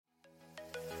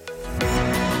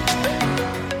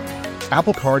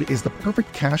Apple Card is the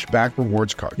perfect cash back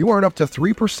rewards card. You earn up to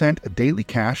 3% daily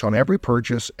cash on every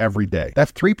purchase every day.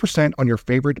 That's 3% on your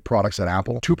favorite products at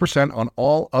Apple, 2% on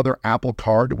all other Apple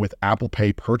Card with Apple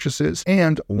Pay purchases,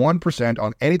 and 1%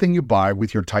 on anything you buy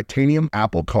with your titanium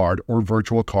Apple Card or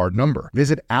virtual card number.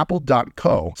 Visit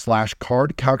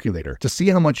apple.co/card calculator to see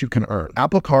how much you can earn.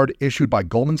 Apple Card issued by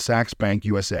Goldman Sachs Bank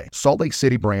USA, Salt Lake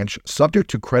City branch, subject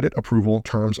to credit approval.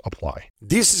 Terms apply.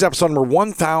 This is episode number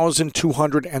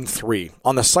 1203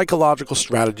 on the psychological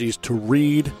strategies to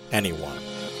read anyone.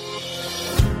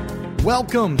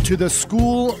 Welcome to the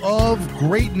School of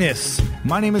Greatness.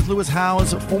 My name is Lewis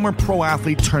Howes, former pro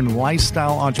athlete turned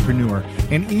lifestyle entrepreneur,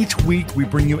 and each week we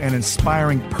bring you an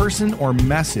inspiring person or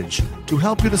message to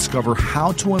help you discover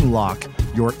how to unlock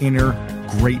your inner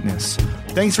greatness.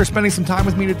 Thanks for spending some time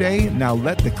with me today. Now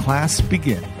let the class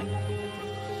begin.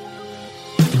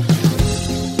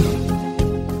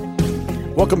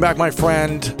 Welcome back, my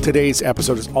friend. Today's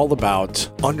episode is all about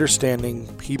understanding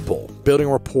people, building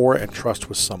rapport and trust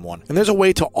with someone. And there's a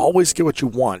way to always get what you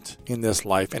want in this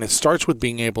life, and it starts with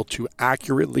being able to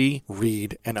accurately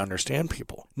read and understand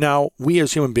people. Now, we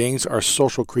as human beings are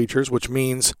social creatures, which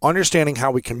means understanding how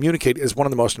we communicate is one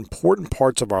of the most important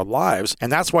parts of our lives.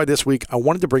 And that's why this week I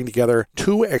wanted to bring together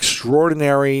two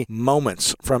extraordinary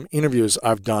moments from interviews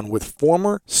I've done with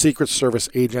former Secret Service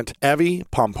agent Evie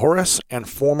Poumpouras and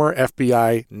former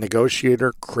FBI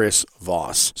negotiator Chris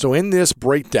Voss. So in this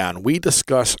breakdown, we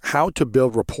discuss how to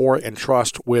build rapport and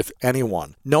trust with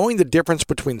anyone, knowing the difference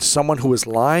between someone who is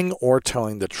lying or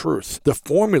telling the truth, the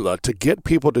formula to get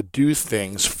people to do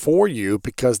things for you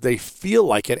because they feel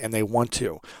like it and they want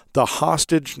to, the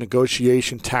hostage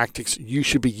negotiation tactics you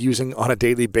should be using on a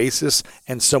daily basis,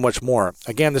 and so much more.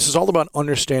 Again, this is all about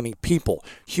understanding people,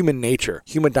 human nature,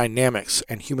 human dynamics,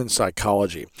 and human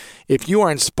psychology. If you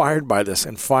are inspired by this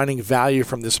and finding value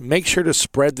from this, make sure to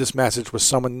spread this message with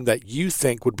someone that you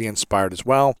think would be inspired as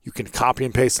well. You can copy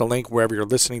and paste the link wherever you're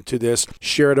listening to this,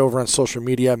 share it over on social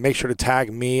media, make sure to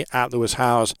tag me at Lewis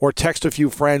Howes, or text a few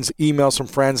friends, email some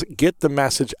friends, get the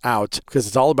message out, because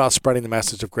it's all about spreading the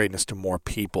message of greatness to more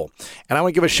people. And I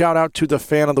want to give a shout out to the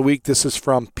fan of the week. This is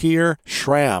from Pierre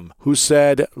Schramm, who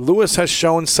said, Lewis has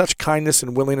shown such kindness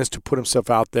and willingness to put himself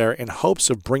out there in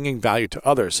hopes of bringing value to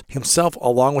others. Himself,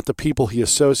 along with the people he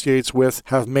associates with,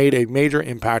 have made a major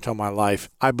impact on my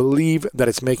life. I believe that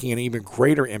it's making an even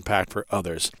greater impact for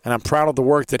others. And I'm proud of the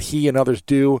work that he and others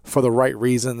do for the right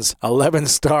reasons. 11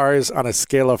 stars on a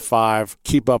scale of 5.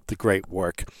 Keep up the great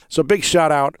work. So big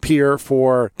shout out, Pierre,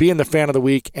 for being the fan of the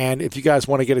week. And if you guys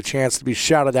want to get a chance to be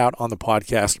shouted out on the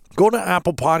podcast, go to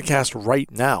Apple Podcast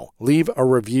right now. Leave a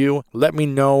review. Let me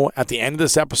know at the end of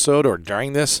this episode or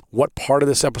during this what part of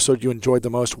this episode you enjoyed the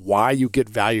most, why you get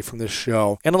value from this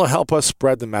show, and it'll help us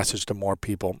spread the message to more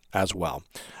people as well.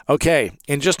 Okay,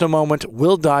 in just a moment,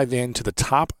 we'll dive into the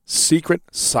top secret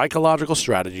psychological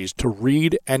strategies to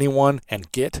read anyone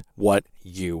and get what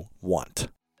you want.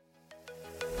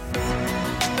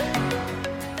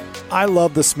 I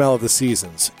love the smell of the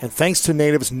seasons, and thanks to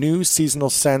Native's new seasonal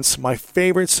scents, my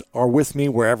favorites are with me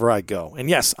wherever I go. And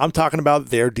yes, I'm talking about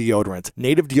their deodorant.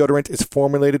 Native deodorant is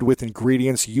formulated with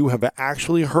ingredients you have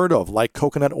actually heard of, like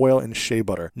coconut oil and shea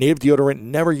butter. Native deodorant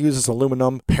never uses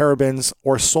aluminum, parabens,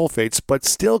 or sulfates, but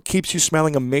still keeps you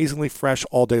smelling amazingly fresh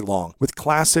all day long. With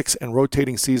classics and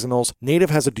rotating seasonals, Native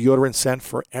has a deodorant scent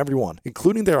for everyone,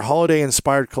 including their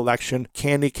holiday-inspired collection,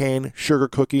 candy cane, sugar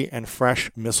cookie, and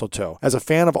fresh mistletoe. As a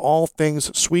fan of all things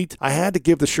sweet, I had to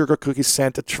give the sugar cookie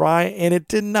scent a try, and it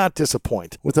did not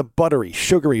disappoint. With a buttery,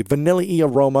 sugary, vanilla-y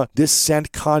aroma, this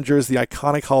scent conjures the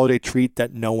iconic holiday treat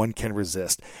that no one can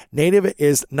resist. Native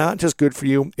is not just good for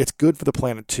you, it's good for the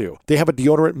planet too. They have a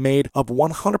deodorant made of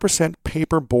 100%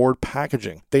 paperboard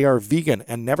packaging. They are vegan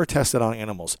and never tested on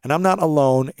animals, and I'm not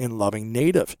alone in loving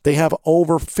Native. They have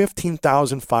over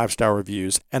 15,000 5-star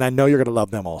reviews, and I know you're going to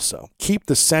love them also. Keep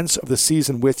the scents of the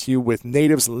season with you with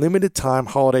Native's limited time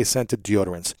holiday scented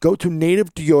deodorants. Go to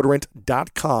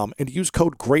nativedeodorant.com and use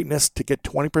code GREATNESS to get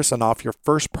 20% off your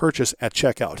first purchase at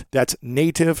checkout. That's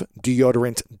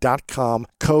nativedeodorant.com,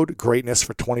 code GREATNESS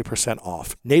for 20%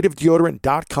 off.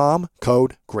 nativedeodorant.com,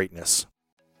 code GREATNESS.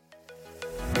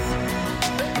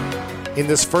 In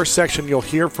this first section, you'll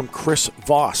hear from Chris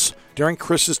Voss. During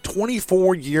Chris's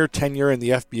 24-year tenure in the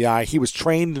FBI, he was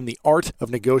trained in the art of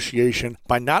negotiation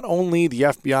by not only the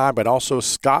FBI, but also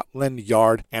Scotland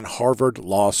Yard and Harvard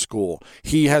Law School.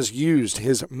 He has used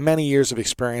his many years of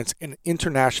experience in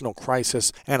international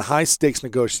crisis and high-stakes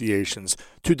negotiations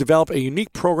to develop a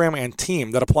unique program and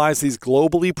team that applies these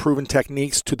globally proven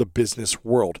techniques to the business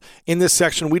world. In this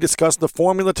section, we discuss the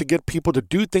formula to get people to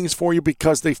do things for you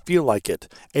because they feel like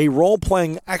it, a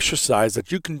role-playing exercise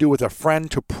that you can do with a friend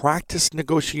to practice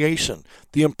negotiation,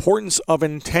 the importance of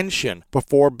intention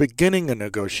before beginning a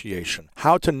negotiation,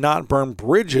 how to not burn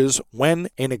bridges when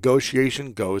a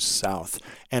negotiation goes south,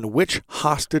 and which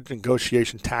hostage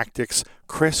negotiation tactics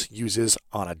Chris uses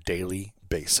on a daily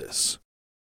basis.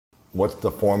 What's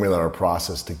the formula or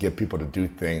process to get people to do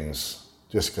things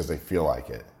just because they feel like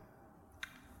it?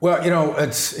 Well,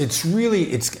 it's really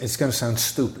going to sound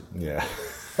stupid. Yeah.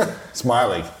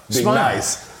 Smiling. Being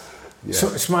nice. Yeah. So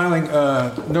smiling,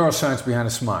 neuroscience behind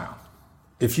a smile.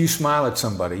 If you smile at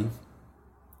somebody,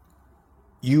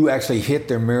 you actually hit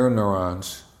their mirror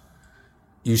neurons.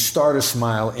 You start a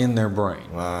smile in their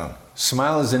brain. Wow.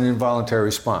 Smile is an involuntary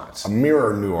response. A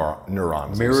mirror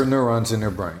neurons. Mirror neurons in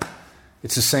their brain.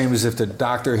 It's the same as if the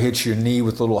doctor hits your knee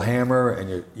with a little hammer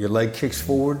and your leg kicks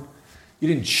forward. You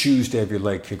didn't choose to have your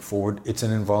leg kick forward. It's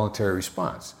an involuntary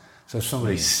response. So if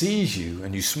somebody sees you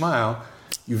and you smile,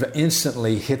 you've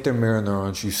instantly hit their mirror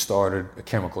neurons. You started a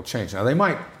chemical change. Now, they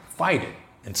might fight it,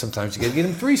 and sometimes you got to get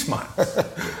them 3 smiles.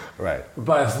 Right. But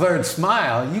by the 3rd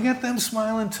smile, you get them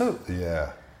smiling too.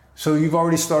 Yeah. So you've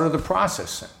already started the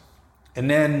process then. And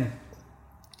then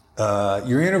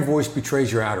your inner voice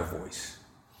betrays your outer voice.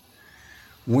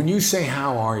 When you say,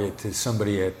 "How are you?" to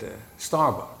somebody at the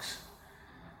Starbucks,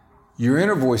 your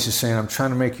inner voice is saying, "I'm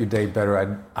trying to make your day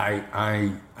better.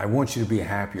 I want you to be a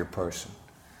happier person."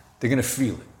 They're going to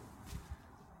feel it.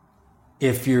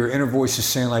 If your inner voice is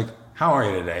saying like, "How are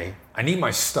you today? I need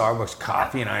my Starbucks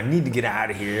coffee and I need to get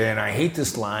out of here and I hate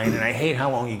this line and I hate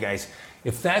how long you guys..."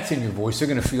 If that's in your voice, they're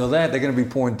going to feel that. They're going to be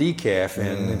pouring decaf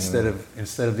in instead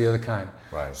of the other kind.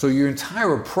 Right. So your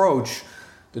entire approach,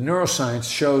 the neuroscience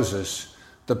shows us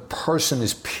the person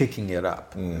is picking it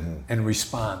up and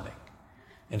responding.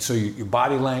 And so your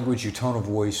body language, your tone of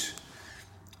voice,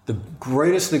 the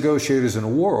greatest negotiators in the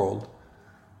world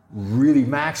really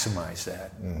maximize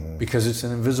that because it's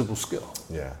an invisible skill.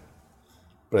 Yeah.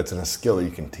 But it's a skill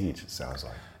you can teach, it sounds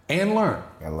like. And learn.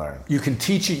 You can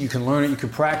teach it, you can learn it, you can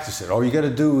practice it. All you got to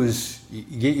do is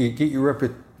get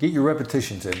your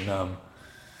repetitions in.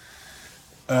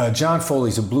 John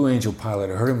Foley's a Blue Angel pilot.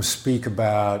 I heard him speak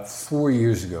about 4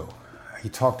 years ago. He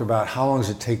talked about how long does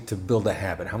it take to build a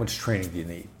habit? How much training do you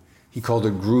need? He called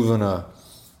it putting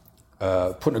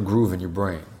a groove in your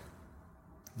brain.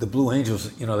 The Blue Angels,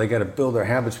 they got to build their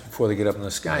habits before they get up in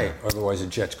the sky, otherwise the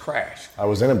jets crash. I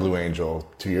was in a Blue Angel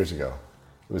 2 years ago.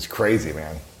 It was crazy,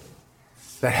 man.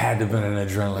 That had to have been an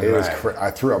adrenaline ride.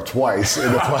 I threw up twice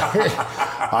in the plane.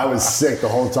 I was sick the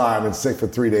whole time and sick for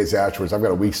 3 days afterwards. I've got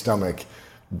a weak stomach,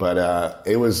 but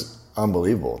it was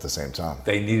unbelievable at the same time.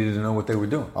 They needed to know what they were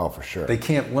doing. Oh, for sure. They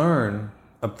can't learn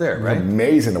up there, right? It's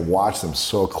amazing to watch them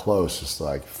so close, just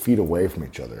like feet away from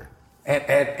each other.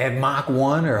 At Mach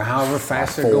 1 or however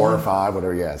fast they're going? 4 or 5,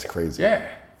 whatever, yeah, it's crazy. Yeah.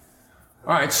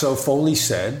 All right, so Foley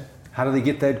said, how do they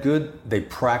get that good? They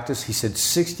practice, he said,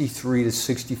 63 to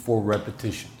 64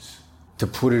 repetitions to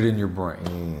put it in your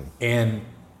brain. And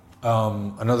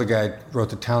another guy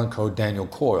wrote the talent code, Daniel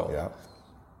Coyle. Yeah.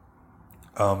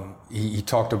 He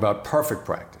talked about perfect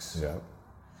practice. Yeah.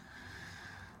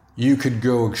 You could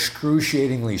go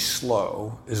excruciatingly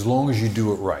slow as long as you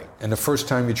do it right. And the first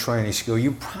time you try any skill,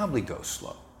 you probably go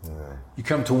slow. Yeah. You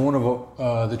come to one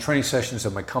of the training sessions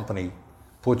that my company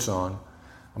puts on,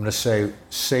 I'm going to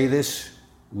say this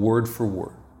word for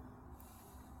word.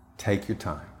 Take your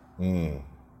time.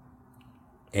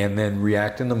 And then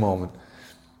react in the moment.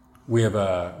 We have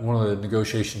one of the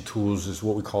negotiation tools is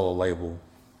what we call a label.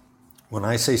 When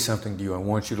I say something to you, I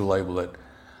want you to label it.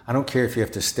 I don't care if you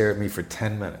have to stare at me for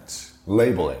 10 minutes.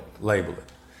 Label it. Label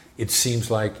it. It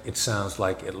seems like, it sounds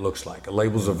like, it looks like. A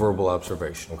label's a verbal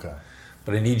observation. Okay.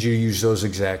 But I need you to use those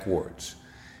exact words.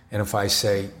 And if I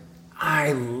say,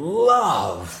 I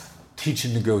love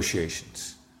teaching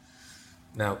negotiations.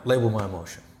 Now, label my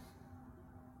emotion.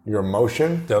 Your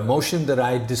emotion? The emotion that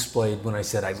I displayed when I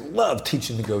said, I love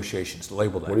teaching negotiations.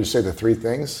 Label that. What do you say, the 3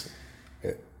 things?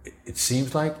 It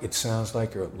seems like, it sounds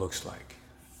like, or it looks like.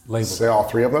 Label Say all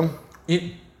 3 of them?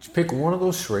 Pick one of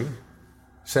those 3.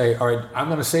 Say, all right, I'm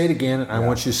going to say it again, and I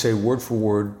want you to say word for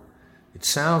word, it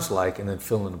sounds like, and then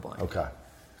fill in the blank. Okay.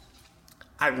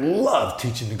 I love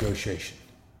teaching negotiation.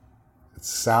 It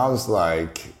sounds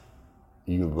like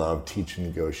you love teaching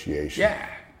negotiation. Yeah.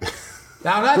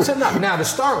 Now that's enough. Now to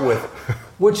start with,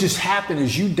 what just happened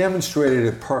is you demonstrated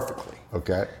it perfectly.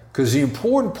 Okay. Because the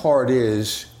important part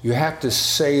is you have to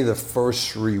say the first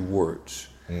 3 words.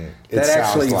 That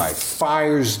actually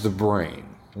fires the brain.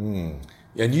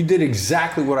 And you did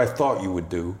exactly what I thought you would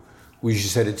do, which you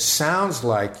said, it sounds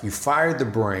like you fired the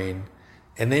brain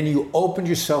and then you opened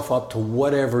yourself up to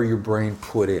whatever your brain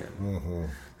put in. Mm-hmm.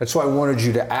 That's why I wanted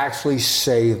you to actually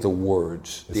say the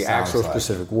words, the actual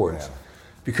specific words. Yeah.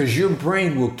 Because your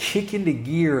brain will kick into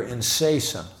gear and say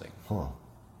something. Huh.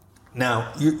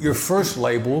 Now, your first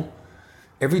label,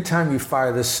 every time you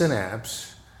fire the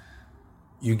synapse,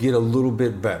 you get a little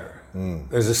bit better.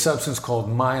 There's a substance called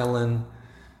myelin.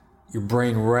 Your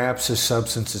brain wraps a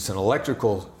substance. It's an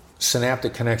electrical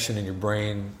synaptic connection in your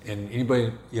brain. And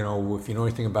anybody, you know, if you know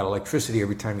anything about electricity,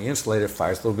 every time you insulate it, it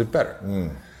fires a little bit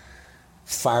better.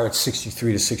 Fire it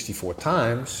 63 to 64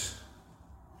 times,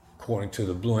 according to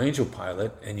the Blue Angel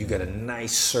pilot, and you get a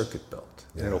nice circuit built.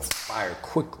 And it'll fire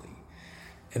quickly.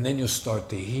 And then you'll start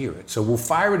to hear it. So we'll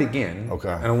fire it again,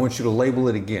 and I want you to label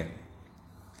it again.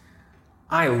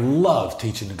 I love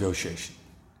teaching negotiation.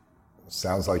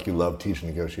 Sounds like you love teaching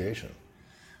negotiation.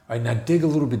 All right, now dig a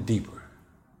little bit deeper.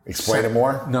 Explain it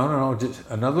more? No, just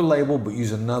another label, but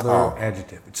use another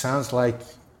adjective. It sounds like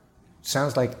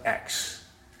X.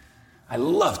 I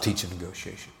love teaching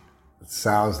negotiation. It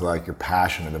sounds like you're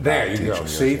passionate about there you teaching go.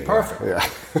 negotiation. See, perfect.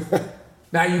 Yeah.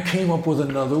 Now you came up with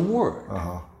another word.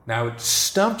 Now it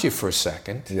stumped you for a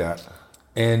second. Yeah.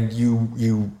 And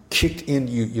you kicked in.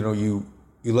 You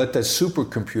let that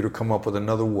supercomputer come up with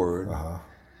another word.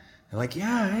 And like,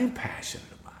 yeah, I am passionate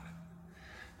about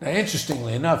it. Now,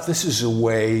 interestingly enough, this is a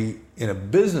way in a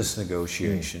business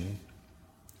negotiation,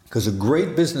 because a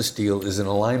great business deal is an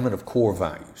alignment of core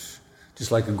values, just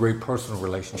like a great personal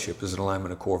relationship is an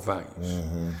alignment of core values.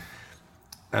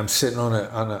 I'm sitting on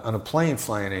a plane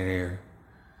flying in here.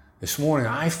 This morning,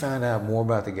 I found out more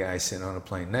about the guy sitting on a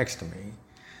plane next to me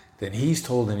than he's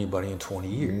told anybody in 20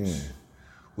 years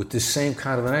with this same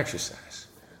kind of an exercise.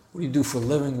 What do you do for a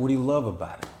living? What do you love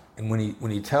about it? And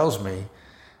when he tells me,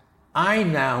 I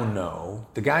now know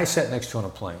the guy sat next to on a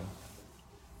plane.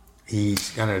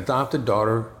 He's got an adopted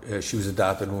daughter. She was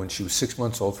adopted when she was 6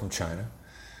 months old from China.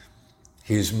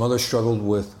 His mother struggled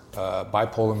with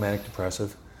bipolar manic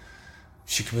depressive.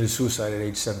 She committed suicide at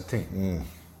age 17.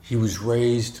 He was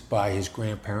raised by his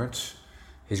grandparents.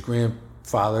 His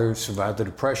grandfather survived the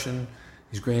Depression.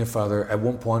 His grandfather, at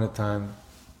one point in time,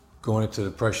 going into the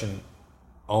Depression,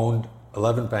 owned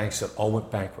 11 banks that all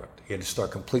went bankrupt. He had to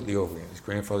start completely over again. His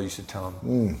grandfather used to tell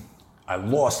him, I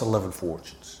lost 11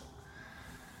 fortunes.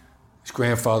 His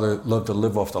grandfather loved to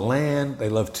live off the land. They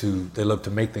loved to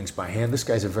make things by hand. This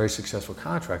guy's a very successful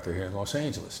contractor here in Los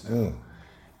Angeles now.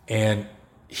 And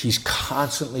he's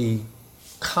constantly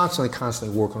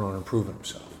working on improving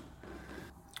himself.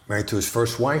 Married to his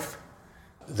first wife.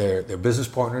 They're business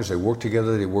partners. They work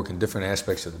together. They work in different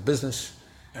aspects of the business.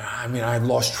 I mean, I've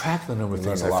lost track of the number of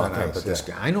things I found out about this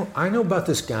guy. I know about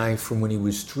this guy from when he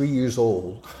was 3 years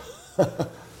old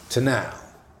to now.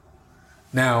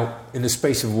 Now, in the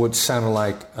space of what sounded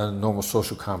like a normal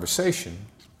social conversation,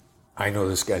 I know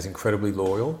this guy's incredibly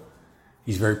loyal.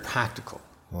 He's very practical.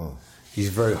 He's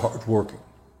very hardworking.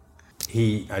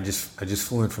 I just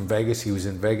flew in from Vegas. He was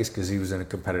in Vegas because he was in a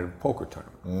competitive poker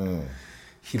tournament.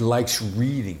 He likes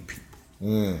reading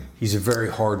people. He's a very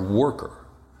hard worker.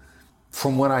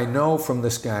 From what I know from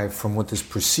this guy, from what this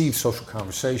perceived social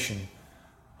conversation,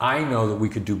 I know that we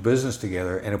could do business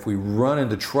together, and if we run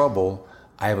into trouble,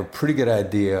 I have a pretty good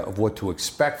idea of what to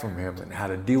expect from him and how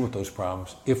to deal with those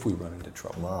problems if we run into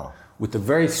trouble. Wow. With the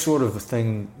very sort of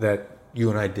thing that you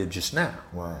and I did just now.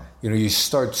 Wow. You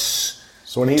start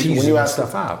when you ask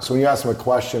stuff out. So when you ask him a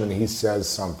question and he says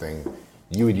something,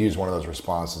 you would use one of those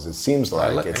responses. It seems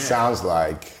like, sounds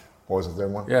like, what was the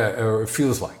third one? Yeah, or it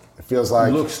feels like. It feels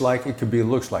like. Looks like, it could be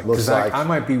looks like. Because I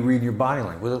might be reading your body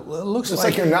language. Well, it looks it's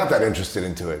like you're not that interested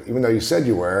into it. Even though you said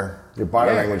you were, your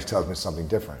body language tells me something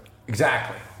different.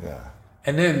 Exactly. Yeah.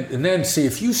 And then see,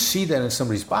 if you see that in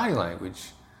somebody's body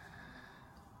language,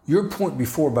 your point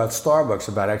before about Starbucks,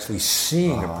 about actually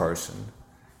seeing a person,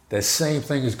 that same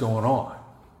thing is going on.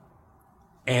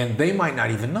 And they might not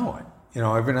even know it.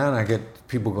 Every now and then I get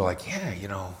people go like, yeah,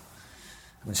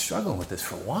 I've been struggling with this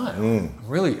for a while. I'm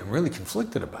really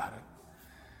conflicted about it.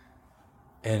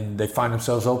 And they find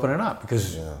themselves opening up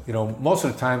because, most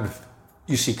of the time if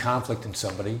you see conflict in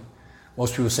somebody,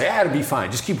 most people say, it'll be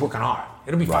fine. Just keep working hard.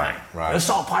 It'll be fine. Right. It's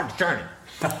all part of the journey.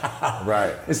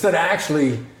 Right. Instead of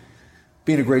actually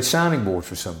being a great sounding board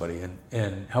for somebody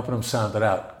and helping them sound it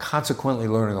out, consequently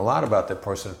learning a lot about that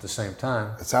person at the same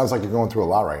time. It sounds like you're going through a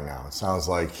lot right now. It sounds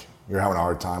like you're having a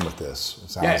hard time with this. It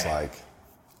sounds like.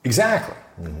 Exactly.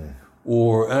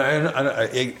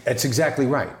 It's exactly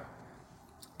right.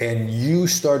 And you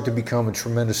start to become a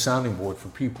tremendous sounding board for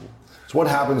people. So what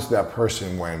happens to that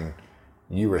person when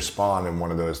you respond in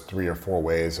one of those 3 or 4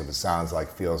 ways of it sounds like,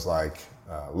 feels like,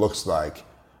 looks like,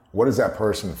 what does that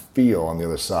person feel on the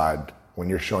other side when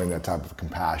you're showing that type of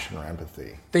compassion or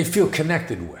empathy? They feel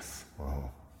connected with. Wow.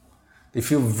 They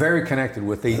feel very connected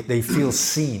with. They feel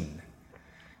seen.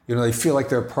 You know, they feel like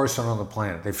they're a person on the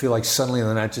planet. They feel like suddenly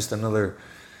they're not just another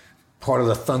part of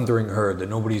the thundering herd that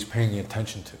nobody's paying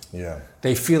attention to. Yeah.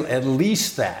 They feel at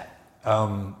least that.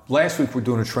 Last week we're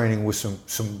doing a training with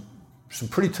some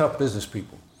pretty tough business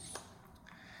people.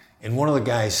 And one of the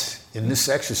guys in this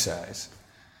exercise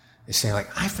is saying, like,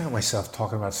 I found myself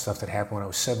talking about stuff that happened when I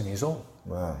was 7 years old.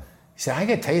 Wow. He said, I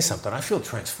gotta tell you something, I feel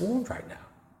transformed right now.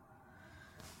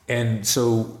 And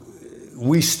so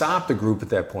we stopped the group at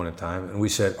that point in time and we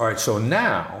said, all right, so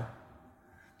now,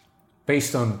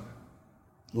 based on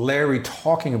Larry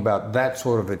talking about that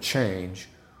sort of a change,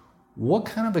 what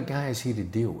kind of a guy is he to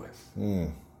deal with?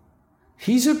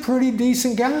 He's a pretty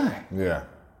decent guy. Yeah.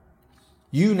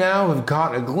 You now have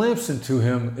got a glimpse into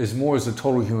him as more as a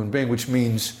total human being, which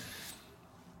means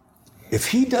if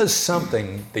he does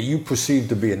something that you perceive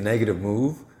to be a negative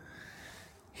move,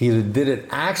 he either did it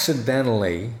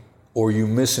accidentally or you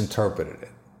misinterpreted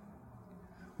it,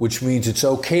 which means it's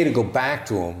okay to go back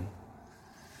to him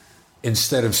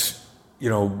instead of, you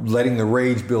know, letting the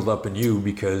rage build up in you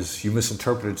because you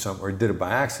misinterpreted something or did it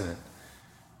by accident.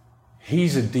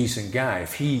 He's a decent guy.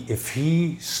 If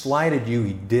he slighted you,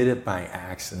 he did it by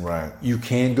accident. Right. You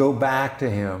can go back to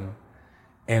him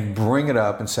and bring it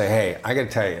up and say, hey, I got to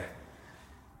tell you,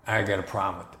 I got a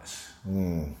problem with this.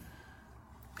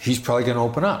 He's probably going to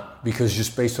open up because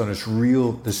just based on this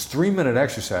 3-minute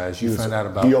exercise, you found out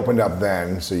about. He opened up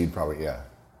then, so you'd probably, yeah.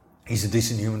 He's a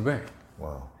decent human being.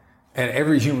 Wow. And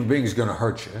every human being is going to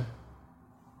hurt you,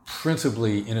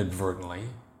 principally inadvertently.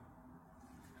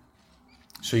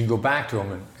 So you can go back to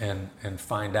them and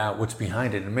find out what's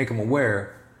behind it and make them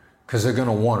aware because they're going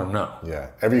to want to know. Yeah.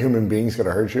 Every human being's going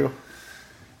to hurt you?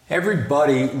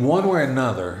 Everybody, one way or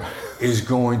another, is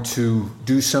going to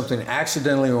do something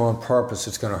accidentally or on purpose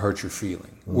that's going to hurt your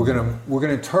feeling. We're going to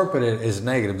interpret it as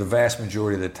negative the vast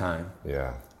majority of the time.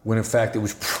 Yeah. When in fact it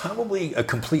was probably a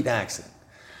complete accident.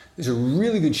 There's a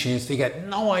really good chance they got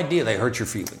no idea they hurt your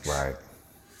feelings. Right.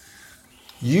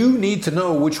 You need to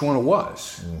know which one it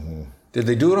was. Did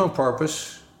they do it on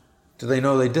purpose? Do they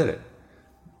know they did it?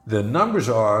 The numbers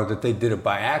are that they did it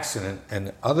by accident, and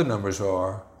the other numbers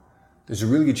are there's a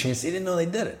really good chance they didn't know they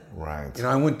did it. Right. You know,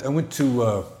 I went to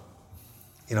a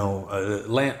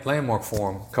landmark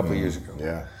forum a couple of years ago.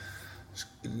 Yeah.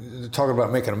 Talking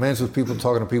about making amends with people,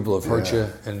 talking to people who've hurt you,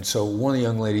 and so one of the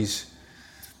young ladies.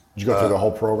 Did you go through the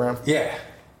whole program? Yeah.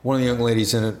 One of the young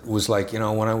ladies in it was like, you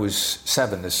know, when I was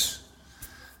 7,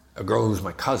 a girl who was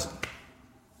my cousin,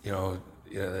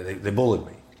 they bullied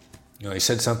me. You know, they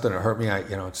said something that hurt me.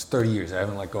 It's 30 years. I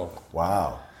haven't let go of it.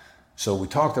 Wow. So we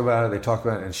talked about it. They talked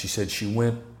about it, and she said she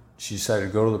decided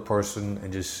to go to the person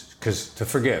and to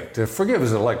forgive. To forgive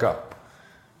is to let go.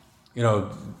 You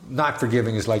know, not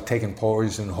forgiving is like taking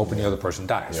poison and hoping the other person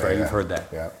dies, right? Yeah. You've heard that.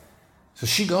 Yeah. So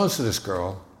she goes to this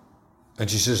girl, and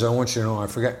she says, I want you to know I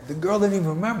forgot. The girl didn't even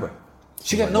remember it.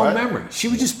 She got no memory. She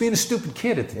was just being a stupid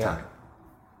kid at the time.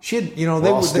 She had, We're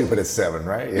all stupid at 7,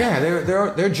 right? Yeah,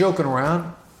 they're joking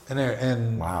around,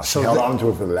 and wow. So she held on to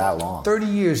it for that long. 30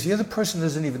 years. The other person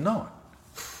doesn't even know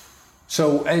it.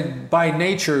 So by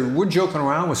nature, we're joking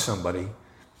around with somebody,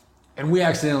 and we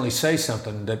accidentally say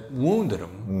something that wounded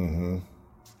them.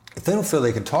 If they don't feel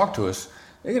they can talk to us,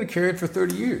 they're going to carry it for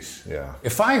 30 years. Yeah.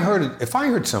 If I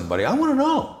heard somebody, I want to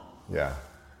know. Yeah.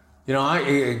 You know,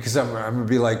 because I'm going to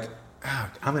be like,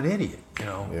 I'm an idiot. You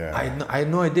know. Yeah. I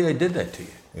had no idea I did that to you.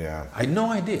 Yeah. I had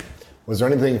no idea. Was there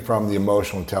anything from the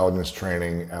emotional intelligence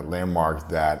training at Landmark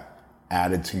that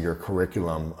added to your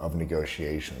curriculum of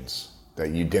negotiations that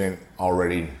you didn't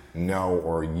already know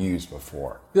or use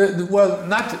before? Well,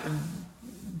 not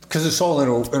because it's all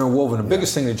interwoven. The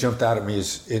biggest thing that jumped out at me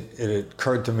is it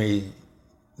occurred to me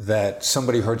that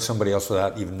somebody hurt somebody else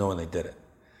without even knowing they did it.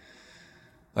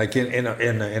 Like in a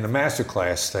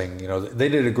masterclass thing, you know, they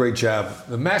did a great job.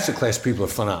 The masterclass people are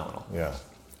phenomenal. Yeah.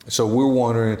 So we're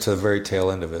wandering into the very tail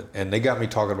end of it, and they got me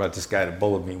talking about this guy that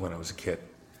bullied me when I was a kid.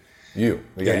 You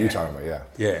talking about, yeah.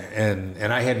 Yeah,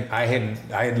 and I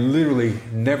had literally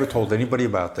never told anybody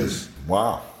about this.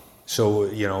 Wow. So,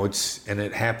 you know,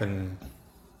 it happened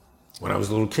when I was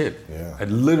a little kid. Yeah. I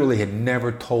literally had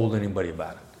never told anybody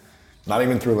about it. Not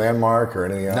even through Landmark or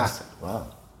anything else? Nothing.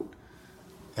 Wow.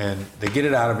 And they get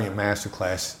it out of me in master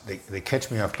class. They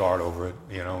catch me off guard over it,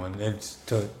 you know, and it's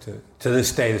to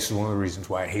this day, this is one of the reasons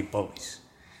why I hate bullies.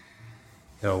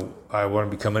 You know, I want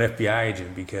to become an FBI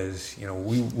agent because, you know,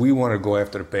 we want to go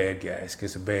after the bad guys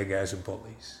because the bad guys are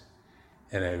bullies.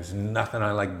 And there's nothing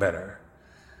I like better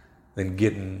than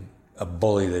getting a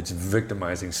bully that's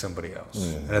victimizing somebody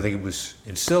else. And I think it was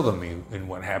instilled in me in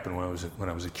what happened when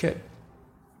I was a kid.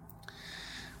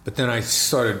 But then I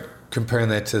started comparing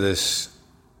that to this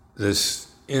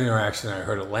interaction I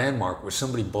heard at Landmark where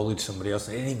somebody bullied somebody else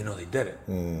and they didn't even know they did it.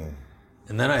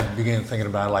 And then I began thinking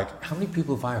about, like, how many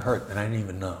people have I hurt that I didn't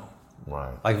even know?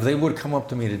 Right. Like, if they would have come up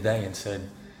to me today and said,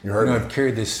 I've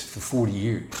carried this for 40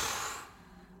 years.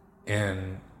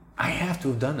 And I have to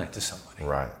have done that to somebody.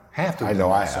 Right. Have to have I know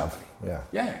done I that to have. somebody. Yeah.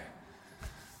 Yeah.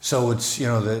 So it's,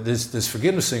 this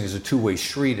forgiveness thing is a two-way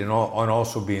street, and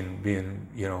also being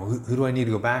who do I need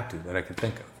to go back to that I can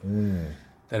think of?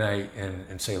 That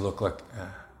and say, look,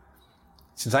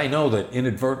 since I know that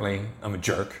inadvertently I'm a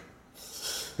jerk,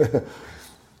 what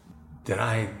did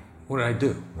I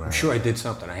do? Right. I'm sure I did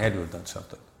something. I had to have done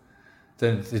something.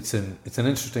 Then it's an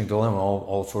interesting dilemma,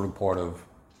 all sort of part of,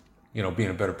 being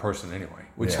a better person anyway,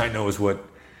 which I know is what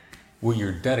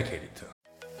you're dedicated to.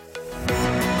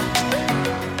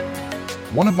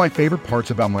 One of my favorite parts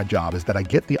about my job is that I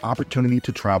get the opportunity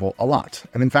to travel a lot.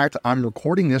 And in fact, I'm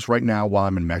recording this right now while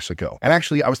I'm in Mexico. And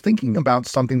actually, I was thinking about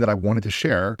something that I wanted to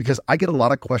share because I get a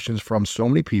lot of questions from so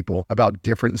many people about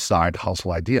different side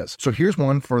hustle ideas. So here's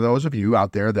one for those of you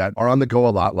out there that are on the go a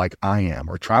lot like I am,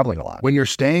 or traveling a lot. When you're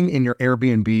staying in your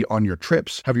Airbnb on your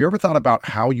trips, have you ever thought about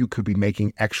how you could be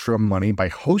making extra money by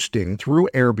hosting through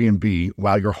Airbnb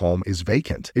while your home is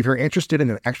vacant? If you're interested in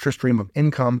an extra stream of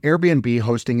income, Airbnb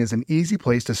hosting is an easy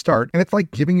place to start, and it's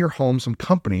like giving your home some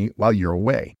company while you're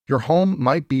away. Your home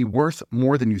might be worth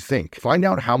more than you think. Find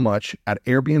out how much at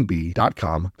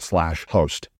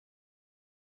airbnb.com/host.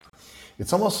 It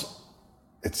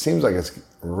seems like it's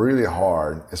really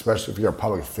hard, especially if you're a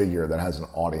public figure that has an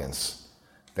audience,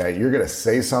 that you're going to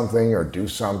say something or do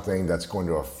something that's going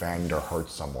to offend or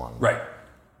hurt someone. Right.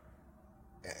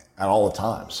 At all the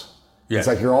times. Yeah. It's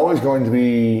like you're always going to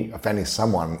be offending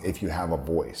someone if you have a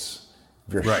voice.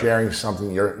 If you're sharing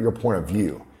something, your point of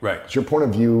view. Right. Your point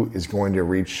of view is going to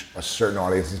reach a certain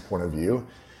audience's point of view,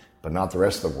 but not the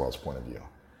rest of the world's point of view.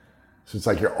 So it's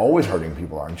like you're always hurting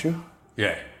people, aren't you?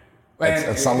 Yeah.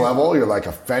 At some level, you're like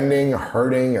offending, or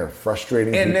hurting, or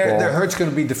frustrating people. And their hurt's going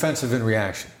to be defensive in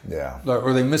reaction. Yeah.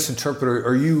 Or they misinterpret,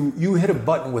 or you hit a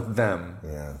button with them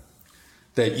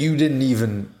that you didn't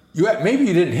even, maybe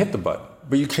you didn't hit the button,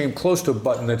 but you came close to a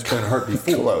button that's been hurt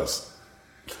before. Close.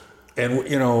 And,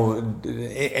 and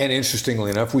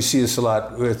interestingly enough, we see this a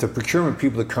lot with the procurement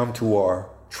people that come to our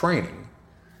training.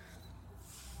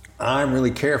 I'm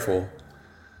really careful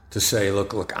to say,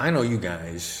 look, I know you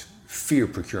guys fear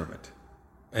procurement.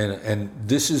 And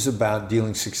this is about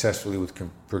dealing successfully with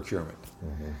procurement.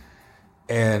 Mm-hmm.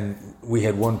 And we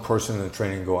had one person in the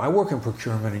training go, I work in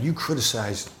procurement, and you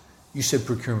said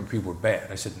procurement people were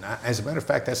bad. I said, as a matter of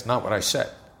fact, that's not what I said.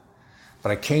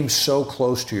 But I came so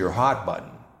close to your hot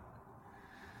button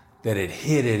that it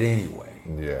hit it anyway.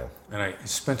 Yeah. And I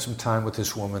spent some time with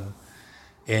this woman,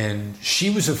 and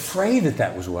she was afraid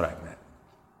that was what I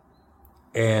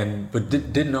meant, but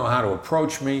didn't know how to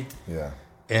approach me. Yeah.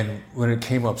 And when it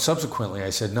came up subsequently,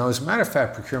 I said, no, as a matter of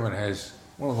fact, procurement has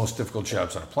one of the most difficult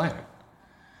jobs on the planet.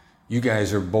 You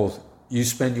guys you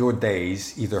spend your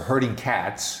days either herding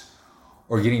cats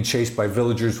or getting chased by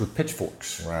villagers with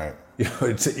pitchforks. Right.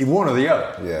 It's one or the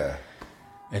other. Yeah.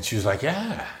 And she was like,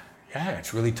 yeah,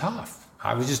 it's really tough.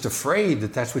 I was just afraid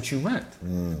that's what you meant.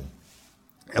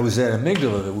 It was that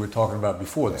amygdala that we were talking about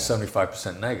before, the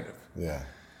 75% negative. Yeah.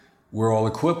 We're all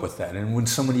equipped with that. And when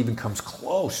someone even comes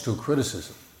close to a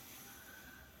criticism,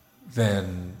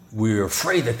 then we're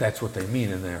afraid that's what they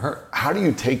mean and they're hurt. How do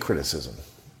you take criticism?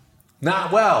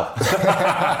 Not well.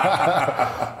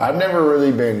 I've never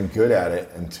really been good at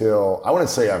it until, I wouldn't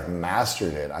say I've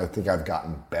mastered it. I think I've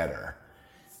gotten better.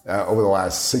 Over the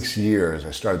last 6 years,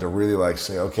 I started to really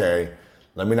say, okay,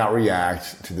 let me not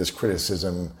react to this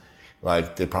criticism.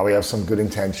 They probably have some good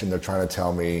intention they're trying to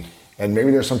tell me, and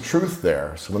maybe there's some truth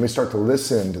there. So let me start to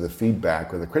listen to the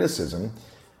feedback or the criticism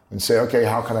and say, okay,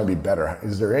 how can I be better?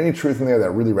 Is there any truth in there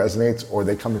that really resonates, or are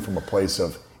they coming from a place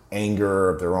of anger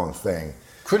of their own thing?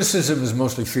 Criticism is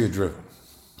mostly fear-driven.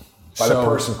 By the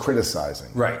person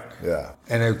criticizing. Right. Yeah.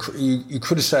 And you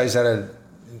criticize that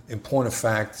in point of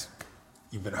fact.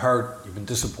 You've been hurt, you've been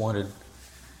disappointed,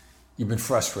 you've been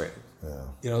frustrated. Yeah.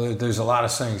 There's a lot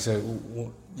of sayings that,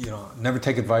 never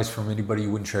take advice from anybody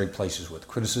you wouldn't trade places with.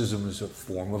 Criticism is a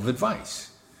form of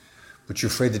advice, but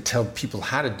you're afraid to tell people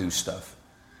how to do stuff.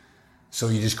 So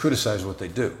you just criticize what they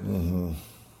do. Mm-hmm.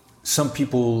 Some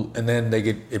people, and then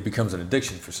it becomes an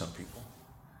addiction for some people.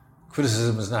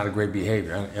 Criticism is not a great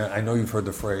behavior. I know you've heard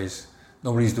the phrase,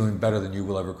 nobody's doing better than you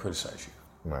will ever criticize you.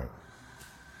 Right.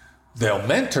 they'll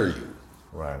mentor you.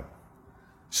 Right.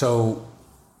 So,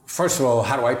 first of all,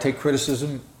 how do I take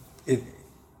criticism?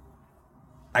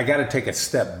 I got to take a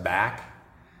step back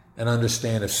and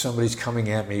understand if somebody's coming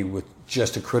at me with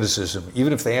just a criticism,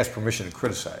 even if they ask permission to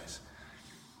criticize,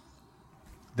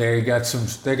 they got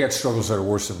struggles that are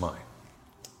worse than mine.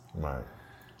 Right.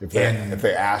 If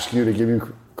they ask you to give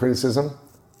you criticism,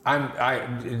 they're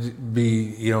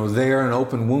an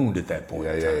open wound at that point.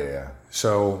 Yeah.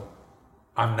 So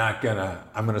I'm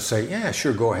gonna say, yeah,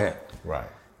 sure, go ahead. Right.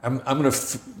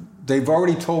 They've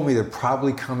already told me they're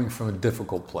probably coming from a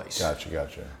difficult place.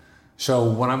 Gotcha. So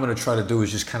what I'm gonna try to do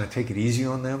is just kind of take it easy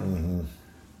on them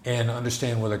and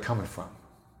understand where they're coming from.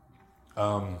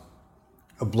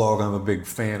 A blog I'm a big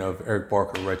fan of, Eric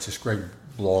Barker writes this great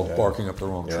blog, Barking Up the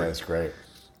Wrong Tree. Yeah, that's great.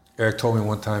 Eric told me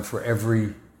one time, for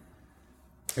every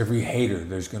hater,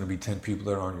 there's going to be 10 people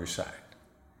that are on your side.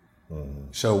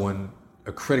 So when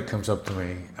a critic comes up to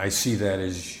me, I see that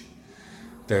as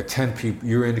there are 10 people.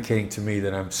 You're indicating to me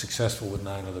that I'm successful with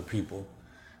 9 other people,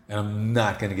 and I'm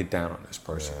not going to get down on this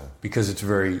person because it's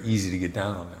very easy to get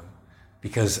down on them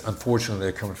because, unfortunately,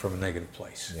 they're coming from a negative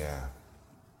place. Yeah.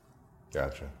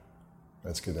 Gotcha.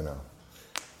 That's good to know.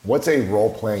 What's a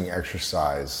role-playing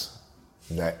exercise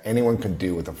that anyone can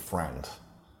do with a friend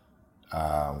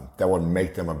that would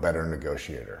make them a better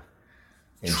negotiator?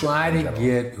 Try to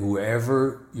get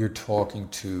whoever you're talking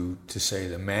to say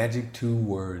the magic 2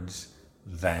 words,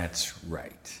 "That's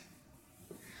right."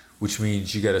 Which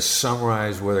means you got to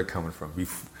summarize where they're coming from.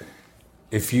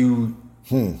 If you,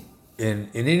 in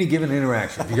any given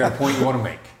interaction, if you got a point you want to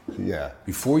make,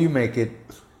 before you make it,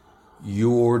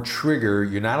 your trigger,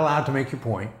 you're not allowed to make your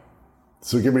point.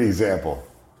 So give me an example.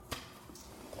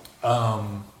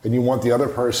 And you want the other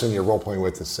person you're role-playing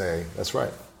with to say, "That's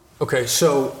right." Okay,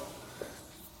 so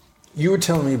you were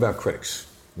telling me about critics.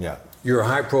 Yeah. You're a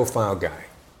high-profile guy.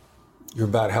 You're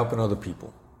about helping other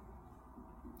people,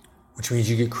 which means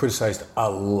you get criticized a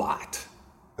lot.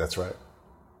 That's right.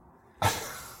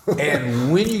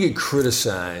 And when you get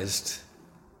criticized,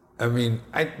 I mean,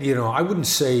 I wouldn't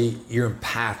say you're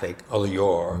empathic, although you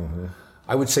are.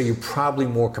 I would say you're probably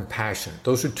more compassionate.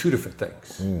 Those are 2 different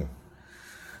things.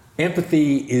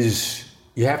 Empathy is,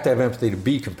 you have to have empathy to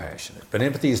be compassionate, but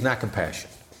empathy is not compassion.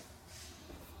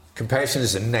 Compassion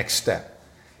is the next step.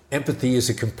 Empathy is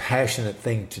a compassionate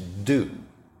thing to do,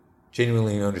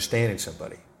 genuinely understanding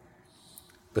somebody.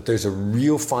 But there's a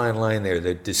real fine line there.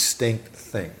 They're distinct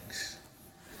things.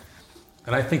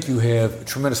 And I think you have a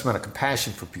tremendous amount of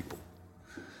compassion for people.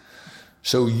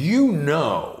 So you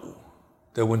know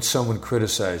that when someone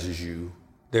criticizes you,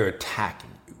 they're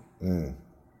attacking you.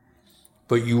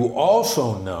 But you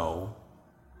also know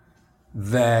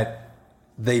that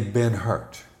they've been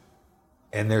hurt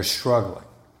and they're struggling.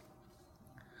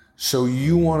 So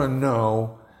you want to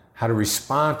know how to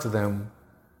respond to them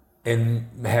and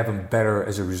have them better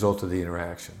as a result of the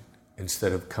interaction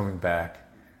instead of coming back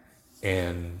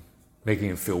and making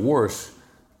them feel worse.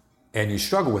 And you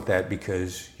struggle with that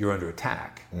because you're under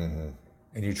attack, and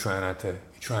you try not to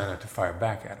fire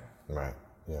back at them. Right.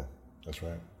 Yeah, that's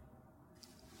right.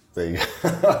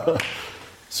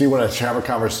 So you want to have a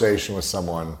conversation with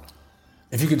someone.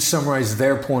 If you could summarize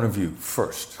their point of view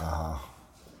first.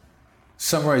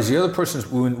 Summarize the other person's.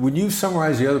 When you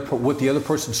summarize what the other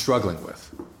person's struggling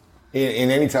with.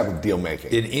 In any type of deal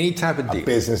making. In any type of deal. A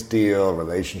business deal, a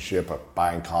relationship, a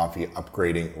buying coffee,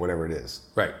 upgrading, whatever it is.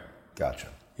 Right. Gotcha.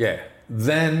 Yeah.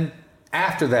 Then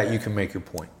after that, you can make your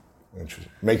point.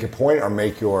 Interesting. Make your point or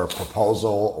make your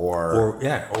proposal or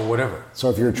whatever. So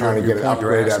if you're trying to get an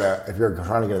upgrade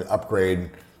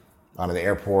on an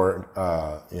airport,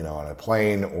 on a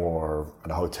plane or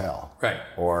at a hotel. Right.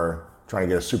 Or trying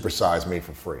to get a supersize me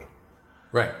for free.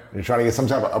 Right. You're trying to get some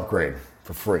type of upgrade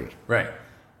for free. Right.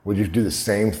 Would you do the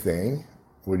same thing?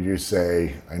 Would you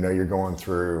say, I know you're going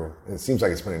through, it seems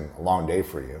like it's been a long day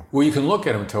for you. Well, you can look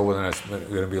at them and tell whether or not it's going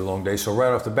to be a long day. So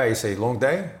right off the bat, you say, long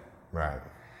day? Right.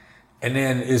 And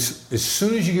then as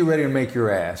soon as you get ready to make your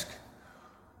ask,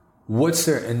 what's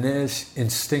their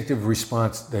instinctive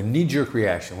response, their knee-jerk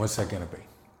reaction? What's that going to be?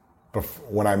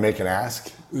 When I make an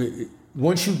ask?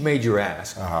 Once you've made your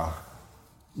ask,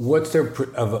 what's their,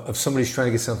 of somebody's trying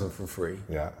to get something for free?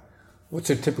 Yeah. What's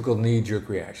their typical knee-jerk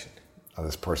reaction? Oh,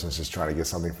 this person's just trying to get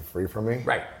something for free from me?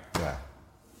 Right. Yeah.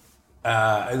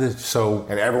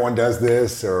 And everyone does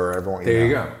this, or everyone. There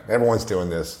you go. Everyone's doing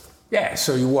this. Yeah.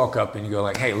 So you walk up and you go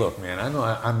like, "Hey, look, man. I know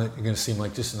I'm going to seem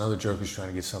like just another jerk who's trying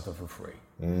to get something for free.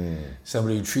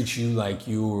 Somebody who treats you like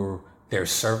you're their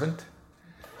servant.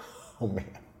 Oh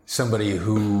man. Somebody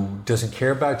who doesn't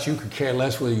care about you, could care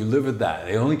less whether you live or die.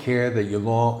 They only care that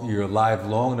you're alive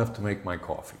long enough to make my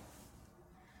coffee.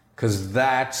 because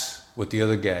that's what the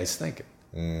other guy's thinking.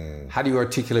 How do you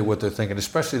articulate what they're thinking,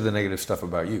 especially the negative stuff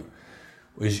about you?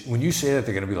 When you say that,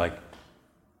 they're going to be like,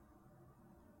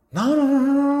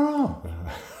 no.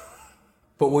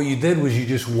 But what you did was you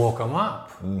just woke them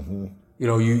up.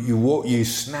 You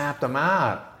snapped them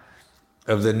out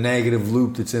of the negative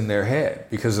loop that's in their head,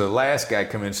 because the last guy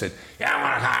come in and said, yeah, I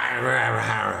want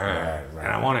it, and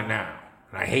I want it now,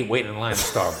 and I hate waiting in line at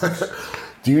Starbucks.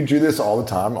 Do you do this all the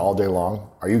time, all day long?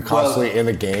 Are you constantly in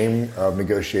the game of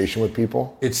negotiation with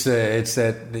people? It's that,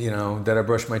 that I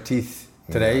brushed my teeth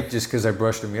today just because I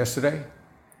brushed them yesterday.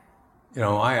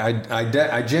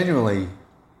 I genuinely,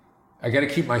 I got to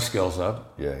keep my skills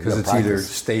up, because it's either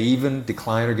stay even,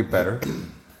 decline, or get better.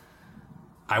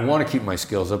 I want to keep my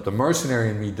skills up. The mercenary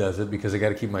in me does it because I got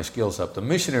to keep my skills up. The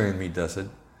missionary in me does it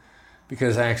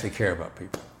because I actually care about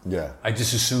people. Yeah. I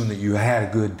just assume that you had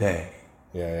a good day.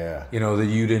 Yeah.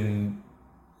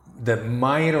 That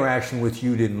my interaction with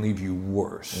you didn't leave you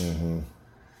worse.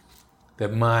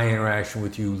 That my interaction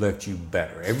with you left you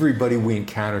better. Everybody we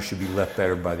encounter should be left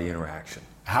better by the interaction.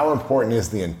 How important is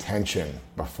the intention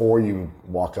before you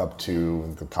walk up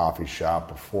to the coffee shop,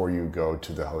 before you go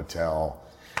to the hotel,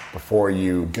 before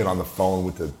you get on the phone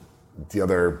with the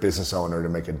other business owner to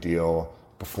make a deal,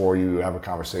 before you have a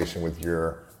conversation with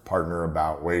your partner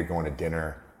about where you're going to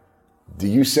dinner? Do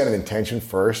you set an intention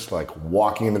first? Like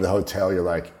walking into the hotel, you're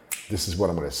like, this is what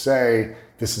I'm going to say.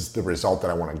 This is the result that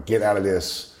I want to get out of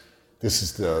this. This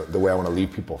is the way I want to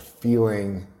leave people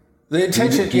feeling. The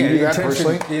intention,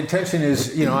 the intention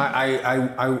is,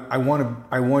 I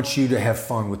want you to have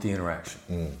fun with the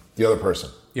interaction. The other person.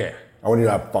 Yeah. I want you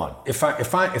to have fun.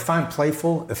 If I'm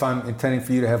playful, if I'm intending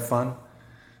for you to have fun,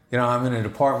 I'm in a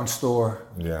department store.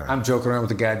 Yeah. I'm joking around with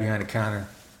the guy behind the counter.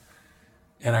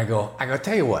 And I go,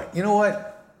 tell you what,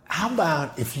 how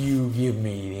about if you give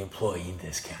me the employee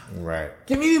discount? Right.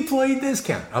 Give me the employee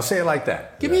discount. I'll say it like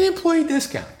that. Give me the employee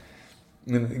discount.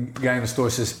 And the guy in the store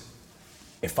says,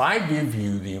 if I give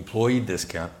you the employee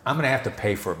discount, I'm going to have to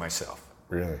pay for it myself.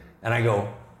 Really? And I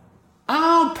go,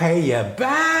 I'll pay you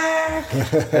back.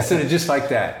 I said it just like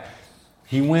that.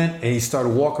 He went and he started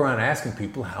walking around asking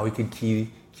people how he could key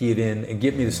it in and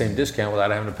get me the same discount without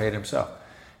having to pay it himself.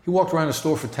 He walked around the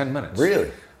store for 10 minutes. Really?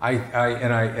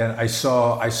 I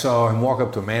saw him walk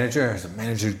up to a manager. There's a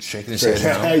manager shaking his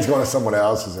head now. He's going to someone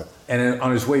else. And then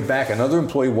on his way back, another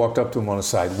employee walked up to him on the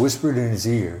side, whispered in his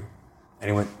ear,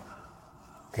 and he went,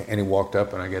 okay. And he walked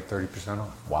up, and I get 30%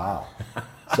 off. Wow.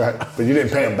 But you didn't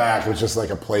pay him back. It was just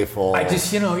like a playful. I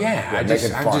just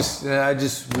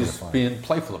was being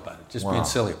playful about it, just being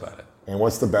silly about it. And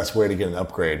what's the best way to get an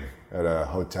upgrade at a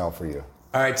hotel for you?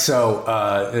 All right, so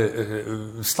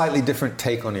slightly different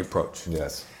take on the approach.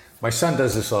 Yes. My son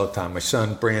does this all the time. My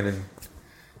son, Brandon,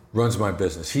 runs my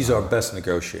business. He's our best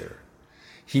negotiator.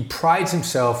 He prides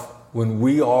himself when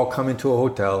we all come into a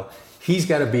hotel, he's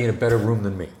got to be in a better room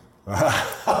than me.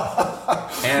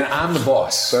 And I'm the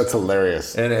boss. That's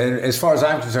hilarious. And as far as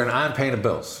I'm concerned, I'm paying the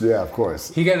bills. Yeah, of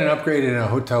course. He got an upgrade in a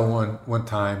hotel one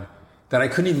time that I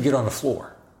couldn't even get on the floor.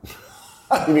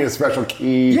 You need a special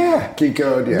key? Yeah. Key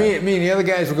code? Yeah. Me and the other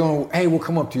guys were going, hey, we'll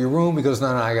come up to your room. He goes, no,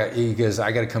 I got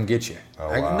to come get you. Oh,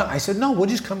 wow. I said, no, we'll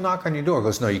just come knock on your door. He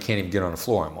goes, no, you can't even get on the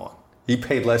floor I'm on. He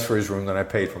paid less for his room than I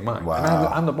paid for mine. Wow. And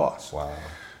I'm the boss. Wow.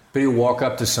 But he'll walk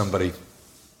up to somebody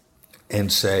and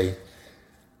say,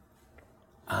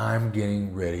 I'm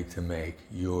getting ready to make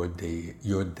your day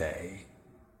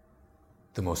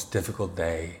the most difficult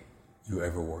day you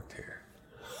ever worked here.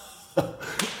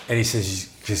 And he says,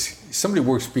 because somebody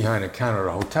works behind a counter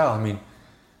at a hotel, I mean,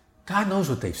 God knows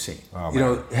what they've seen.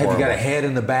 Oh, have you got a head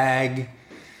in the bag?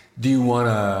 Are you going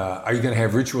to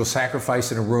have ritual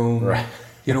sacrifice in a room? Right.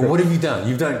 What have you done?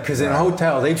 Because in a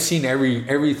hotel, they've seen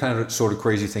every kind of sort of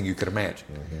crazy thing you could imagine.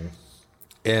 Mm-hmm.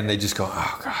 And they just go,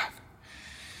 oh, God.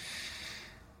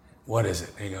 What is it?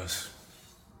 And he goes,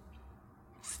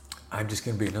 I'm just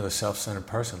going to be another self-centered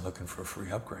person looking for a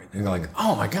free upgrade. They're like,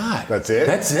 oh my God. That's it?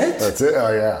 That's it? That's it?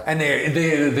 Oh, yeah. And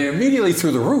they're immediately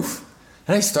through the roof.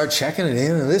 And I start checking it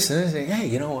in and this and this. And hey,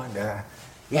 you know what?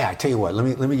 I tell you what,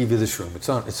 let me give you this room. It's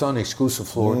on the exclusive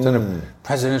floor. It's in a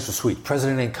presidential suite.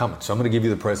 President ain't coming, so I'm going to give you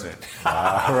the president.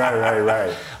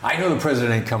 Right. I know the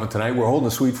president ain't coming tonight. We're holding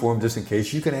a suite for him just in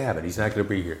case. You can have it. He's not going to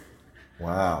be here.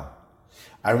 Wow.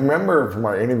 I remember from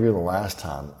our interview the last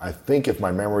time, I think if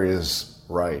my memory is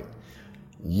right,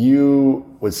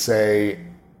 you would say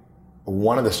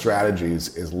one of the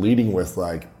strategies is leading with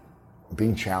like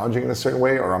being challenging in a certain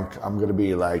way, or I'm going to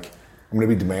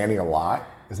be demanding a lot.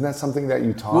 Isn't that something that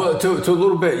you taught? Well, to a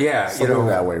little bit, yeah. Something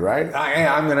that way, right?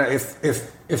 I'm gonna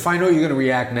if I know you're gonna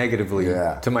react negatively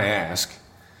to my ask,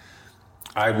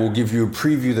 I will give you a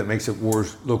preview that makes it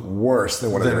look worse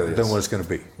than what it really is. Than what it's going to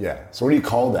be. Yeah. So what do you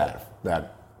call that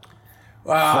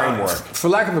framework? For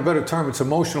lack of a better term, it's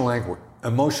emotional anchoring.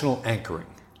 Emotional anchoring.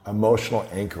 Emotional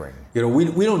anchoring. You know,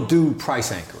 we don't do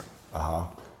price anchoring.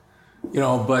 You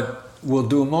know, but we'll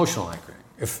do emotional anchoring.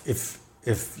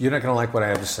 If you're not going to like what I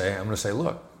have to say, I'm going to say,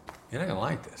 look, you're not going to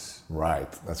like this. Right.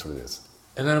 That's what it is.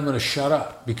 And then I'm going to shut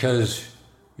up because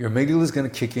your amygdala is going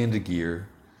to kick into gear.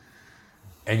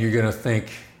 And you're going to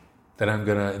think that I'm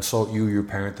going to insult you, your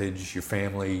parentage, your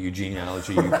family, your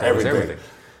genealogy, your clothes, everything.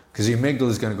 Because the amygdala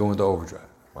is going to go into overdrive.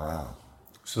 Wow.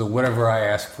 So that whatever I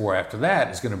ask for after that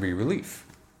is going to be relief.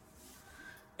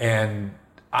 And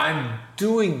I'm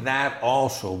doing that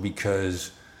also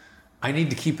because I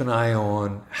need to keep an eye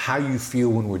on how you feel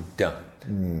when we're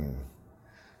done.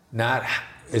 Not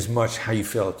as much how you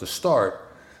feel at the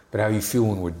start, but how you feel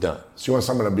when we're done. So you want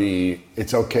someone to be,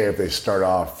 it's okay if they start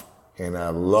off in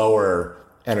a lower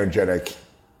energetic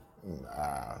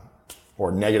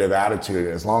or negative attitude,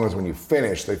 as long as when you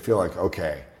finish, they feel like,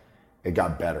 okay, it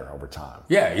got better over time.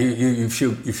 Yeah, you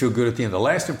feel good at the end. The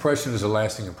last impression is a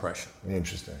lasting impression.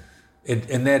 Interesting.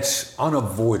 And that's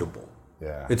unavoidable.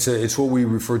 Yeah. It's what we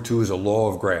refer to as a law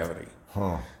of gravity.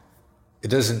 It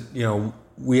doesn't, you know,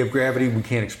 we have gravity, we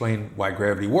can't explain why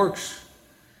gravity works,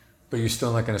 but you're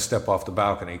still not going to step off the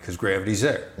balcony because gravity's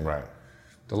there. Right.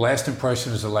 The last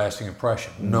impression is a lasting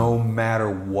impression, no matter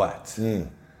what.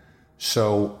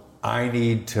 So I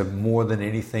need to, more than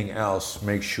anything else,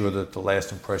 make sure that the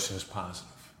last impression is positive,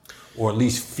 or at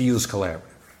least feels collaborative.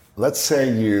 Let's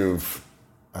say you've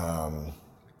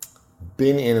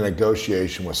been in a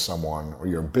negotiation with someone, or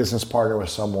you're a business partner with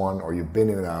someone, or you've been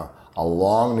in a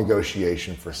long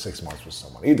negotiation for 6 months with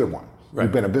someone, either one. Right.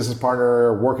 You've been a business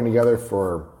partner working together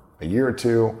for a year or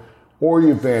two, or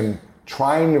you've been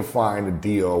trying to find a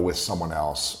deal with someone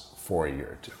else for a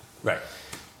year or two. Right.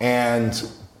 And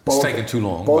it's taking too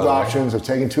long. Both options are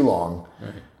taking too long.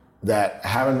 Right. That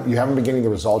you haven't been getting the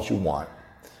results you want,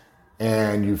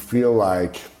 and you feel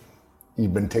like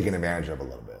you've been taken advantage of a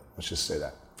little bit. Let's just say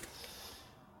that.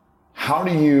 How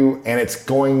do you, and it's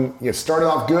going, it started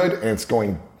off good and it's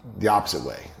going the opposite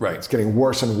way. Right. It's getting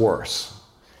worse and worse.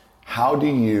 How do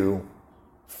you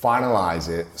finalize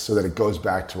it so that it goes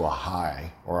back to a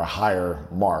high or a higher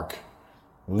mark,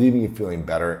 leaving you feeling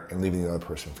better and leaving the other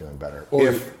person feeling better?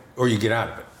 Or you get out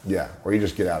of it. Yeah, or you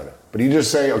just get out of it. But you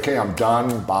just say, okay, I'm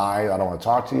done, bye, I don't want to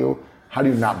talk to you. How do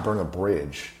you not burn a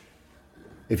bridge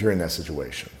if you're in that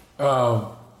situation?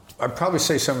 I'd probably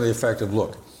say something to the effect of,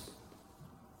 look,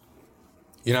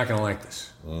 you're not going to like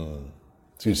this.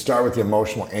 So you start with the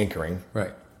emotional anchoring.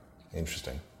 Right.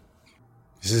 Interesting.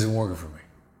 This isn't working for me.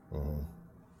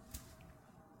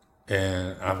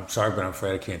 And I'm sorry, but I'm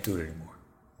afraid I can't do it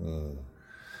anymore.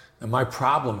 And my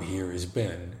problem here has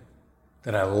been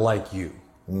that I like you.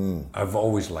 I've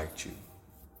always liked you.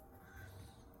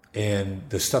 And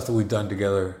the stuff that we've done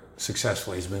together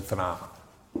successfully has been phenomenal.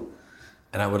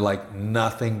 And I would like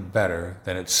nothing better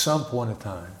than at some point in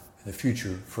time in the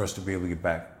future for us to be able to get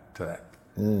back to that.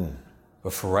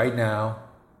 But for right now,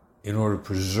 in order to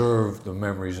preserve the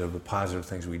memories of the positive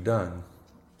things we've done,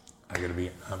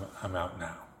 I'm out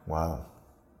now. Wow.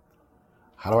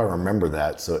 How do I remember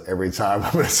that so every time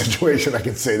I'm in a situation I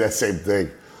can say that same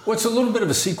thing? Well, it's a little bit of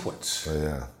a sequence. Oh,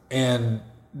 yeah. And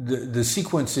the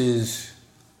sequence is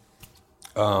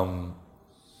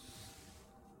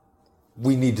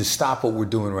we need to stop what we're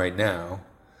doing right now.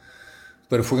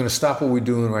 But if we're going to stop what we're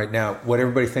doing right now, what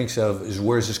everybody thinks of is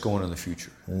where's this going in the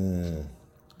future?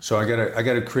 So I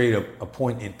gotta create a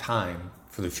point in time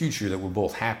for the future that we're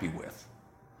both happy with.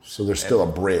 So there's still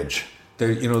a bridge.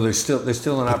 There's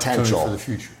still an opportunity for the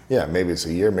future. Yeah, maybe it's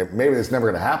a year. Maybe it's never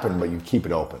going to happen, but you keep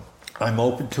it open. I'm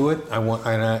open to it.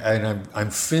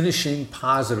 I'm finishing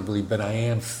positively, but I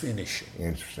am finishing.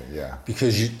 Interesting, yeah.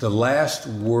 Because the last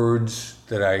words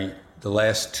the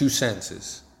last two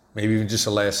sentences, maybe even just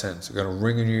the last sentence, are going to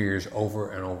ring in your ears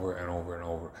over and over and over and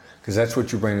over. Because that's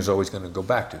what your brain is always going to go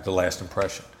back to, the last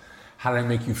impression. How did I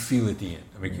make you feel at the end?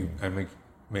 I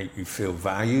make you feel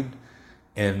valued,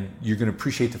 and you're going to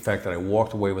appreciate the fact that I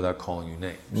walked away without calling you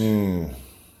names.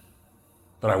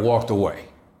 But I walked away.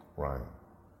 Right.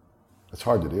 It's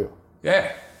hard to do.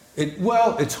 Yeah.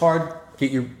 It's hard.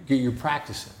 Get your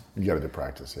practice in. You got to do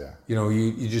practice, yeah.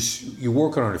 You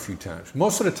work on it a few times.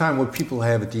 Most of the time, what people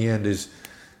have at the end is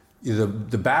the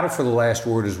battle for the last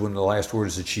word is when the last word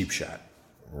is a cheap shot.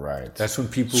 Right. That's when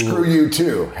people screw you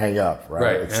too. Hang up.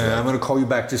 Right. Right. And I'm going to call you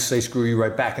back. Just say screw you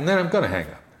right back, and then I'm going to hang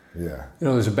up. Yeah.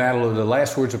 There's a battle of the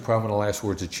last word's a problem and the last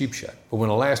word's a cheap shot. But when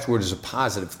the last word is a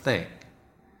positive thing,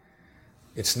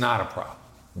 it's not a problem.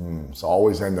 So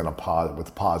always end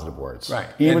with positive words. Right.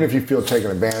 Even if you feel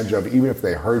taken advantage of, even if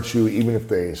they hurt you, even if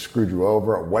they screwed you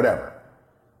over, whatever,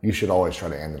 you should always try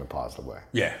to end in a positive way.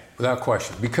 Yeah, without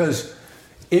question. Because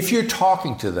if you're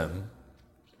talking to them,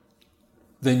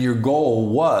 then your goal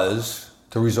was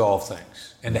to resolve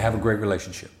things and to have a great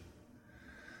relationship.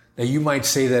 Now, you might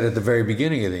say that at the very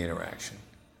beginning of the interaction,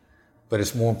 but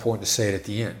it's more important to say it at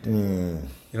the end.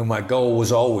 You know, my goal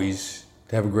was always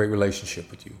to have a great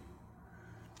relationship with you.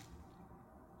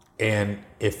 And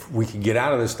if we could get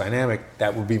out of this dynamic,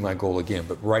 that would be my goal again.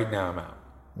 But right now I'm out.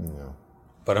 Yeah.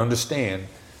 But understand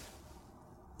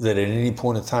that at any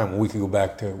point in time when we could go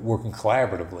back to working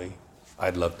collaboratively,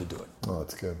 I'd love to do it. Oh,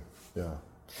 that's good. Yeah.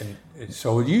 And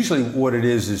so usually what it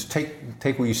is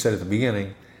take what you said at the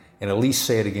beginning and at least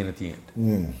say it again at the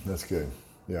end. That's good.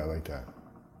 Yeah, I like that.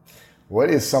 What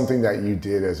is something that you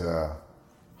did as a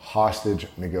hostage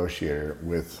negotiator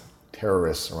with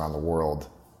terrorists around the world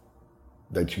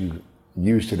that you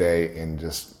use today in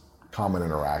just common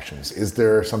interactions? Is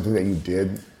there something that you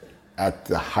did at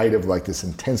the height of like this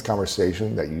intense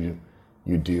conversation that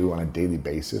you do on a daily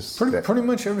basis? Pretty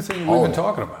much everything we've been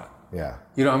talking about. Yeah.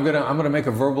 You know, I'm gonna make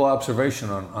a verbal observation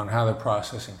on how they're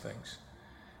processing things.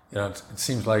 You know, it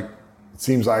seems like it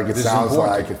sounds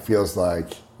like, it feels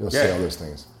like you'll say all those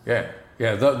things. Yeah.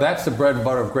 That's the bread and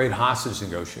butter of great hostage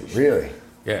negotiation. Really?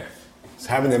 Yeah. It's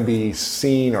having them be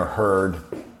seen or heard.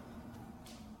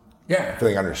 Yeah.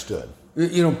 Feeling understood.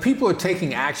 You know, people are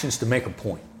taking actions to make a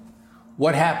point.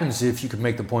 What happens if you can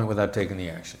make the point without taking the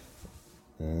action?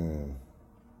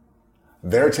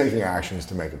 They're taking actions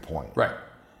to make a point. Right.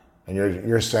 And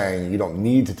you're saying you don't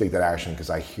need to take that action because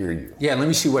I hear you. Yeah, let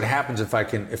me see what happens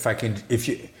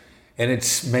and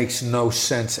it makes no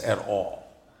sense at all.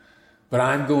 But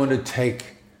I'm going to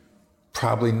take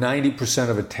probably 90%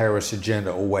 of a terrorist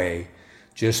agenda away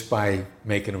just by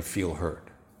making them feel heard,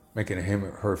 making him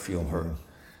or her feel heard.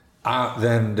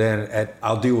 Then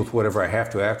I'll deal with whatever I have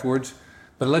to afterwards.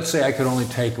 But let's say I could only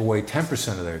take away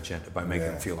 10% of their agenda by making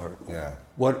them feel heard. Yeah.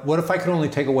 What if I could only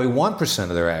take away 1%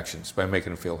 of their actions by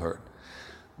making them feel heard?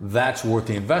 That's worth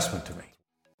the investment to me.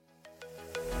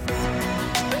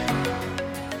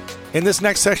 In this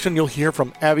next section, you'll hear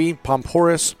from Avi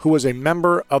Poumpouras, who was a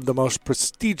member of the most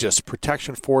prestigious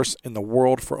protection force in the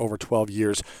world for over 12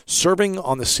 years, serving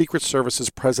on the Secret Service's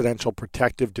Presidential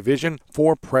Protective Division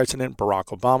for President Barack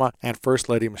Obama and First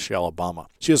Lady Michelle Obama.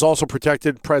 She has also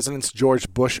protected Presidents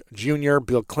George Bush Jr.,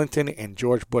 Bill Clinton, and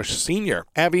George Bush Sr.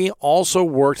 Avi also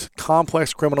worked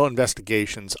complex criminal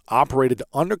investigations, operated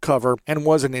undercover, and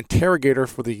was an interrogator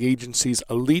for the agency's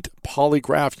elite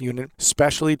polygraph unit,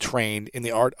 specially trained in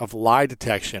the art of lie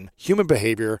detection, human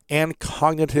behavior, and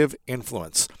cognitive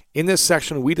influence. In this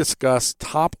section, we discuss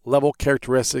top-level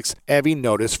characteristics Avi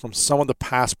noticed from some of the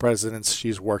past presidents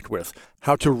she's worked with,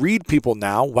 how to read people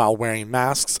now while wearing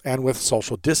masks and with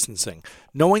social distancing,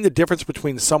 knowing the difference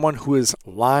between someone who is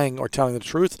lying or telling the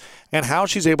truth, and how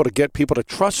she's able to get people to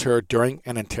trust her during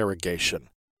an interrogation.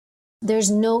 There's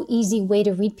no easy way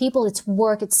to read people. It's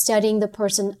work, it's studying the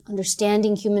person,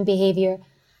 understanding human behavior,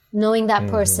 knowing that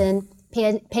person,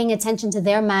 paying attention to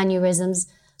their mannerisms.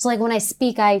 So like when I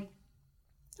speak, I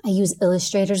use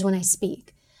illustrators when I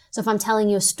speak. So if I'm telling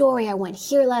you a story, I went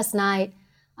here last night,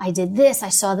 I did this, I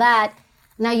saw that.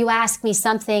 Now you ask me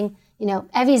something, you know,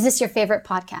 Evie, is this your favorite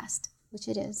podcast? Which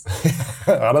it is.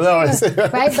 I don't know.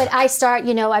 Right? But I start,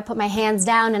 you know, I put my hands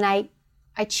down and I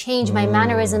change my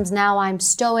mannerisms. Now I'm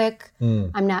stoic.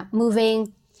 I'm not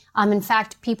moving. In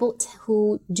fact, people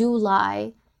who do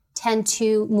lie tend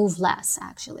to move less,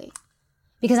 actually.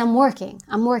 Because I'm working.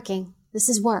 This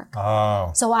is work.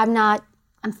 Oh. So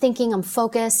I'm thinking, I'm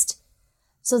focused.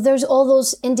 So there's all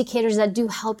those indicators that do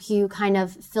help you kind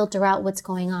of filter out what's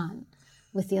going on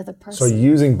with the other person. So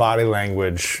using body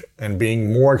language and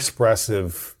being more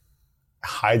expressive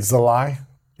hides the lie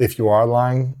if you are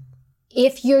lying?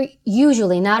 If you're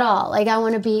usually, not all. Like I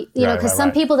want to be, you know, because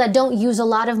some people that don't use a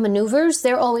lot of manovers,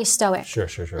 they're always stoic. Sure.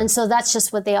 And so that's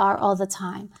just what they are all the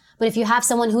time. But if you have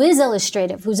someone who is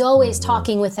illustrative, who's always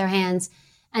talking with their hands,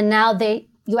 and now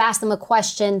you ask them a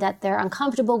question that they're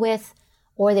uncomfortable with,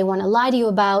 or they want to lie to you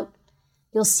about,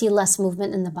 you'll see less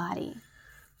movement in the body.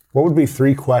 What would be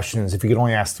 3 questions, if you could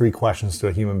only ask 3 questions to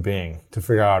a human being to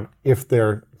figure out if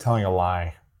they're telling a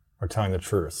lie or telling the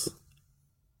truth?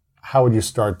 How would you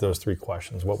start those 3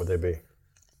 questions? What would they be?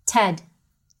 TED.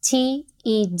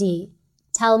 T-E-D.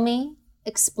 Tell me,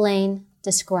 explain,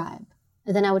 describe.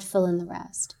 And then I would fill in the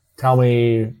rest. Tell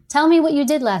me what you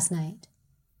did last night,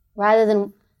 rather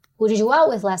than who did you go out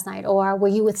with last night, or were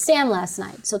you with Sam last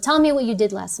night? So tell me what you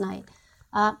did last night.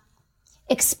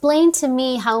 Explain to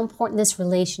me how important this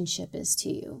relationship is to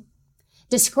you.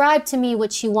 describe to me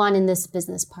what you want in this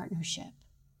business partnership.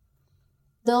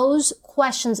 Those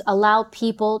questions allow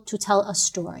people to tell a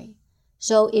story.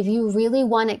 So if you really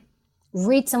want to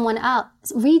read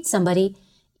somebody,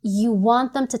 you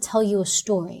want them to tell you a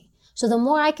story. So the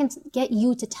more I can get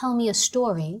you to tell me a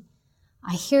story,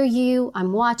 I hear you,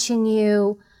 I'm watching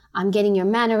you, I'm getting your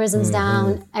mannerisms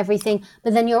down, everything.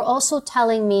 But then you're also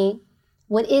telling me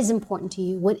what is important to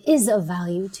you, what is of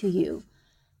value to you.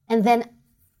 And then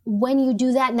when you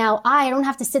do that, now I don't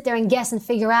have to sit there and guess and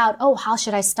figure out, oh, how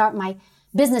should I start my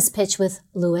business pitch with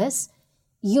Louis?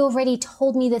 You already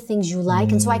told me the things you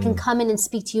like, and so I can come in and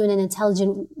speak to you in an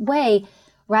intelligent way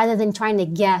rather than trying to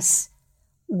guess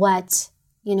what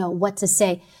to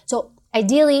say. So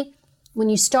ideally, when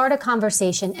you start a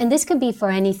conversation, and this could be for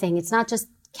anything, it's not just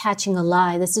catching a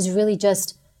lie. This is really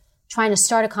just trying to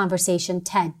start a conversation.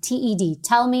 TED,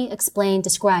 tell me, explain,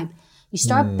 describe. You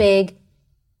start big,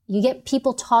 you get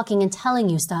people talking and telling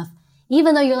you stuff,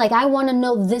 even though you're like, I want to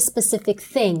know this specific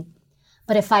thing.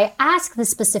 But if I ask this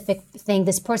specific thing,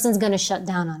 this person's going to shut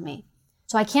down on me.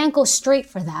 So I can't go straight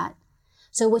for that.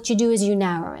 So what you do is you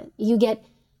narrow it. You get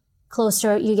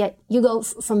closer, you go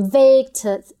from vague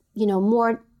to,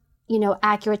 more,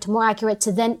 accurate to more accurate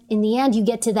to then in the end, you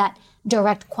get to that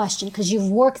direct question because you've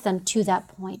worked them to that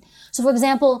point. So for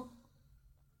example,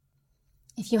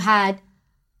 if you had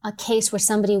a case where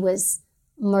somebody was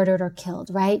murdered or killed,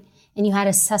 right? And you had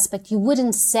a suspect, you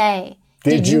wouldn't say,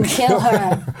 did you kill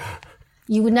her?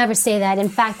 You would never say that. In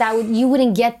fact, you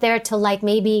wouldn't get there till like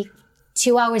maybe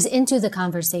 2 hours into the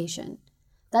conversation.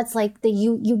 That's like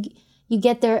you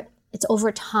get there, it's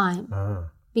over time.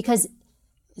 Because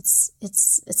it's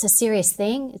a serious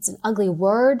thing. It's an ugly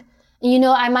word. And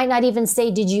I might not even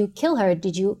say, did you kill her?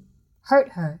 Did you hurt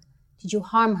her? Did you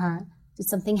harm her? Did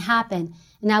something happen?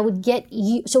 And I would get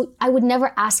you, so I would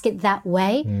never ask it that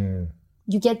way.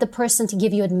 You get the person to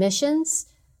give you admissions.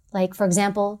 Like, for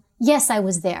example, yes, I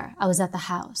was there. I was at the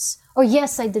house. Or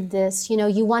yes, I did this.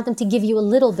 You want them to give you a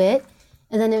little bit.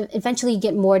 And then eventually you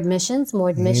get more admissions.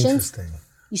 Interesting.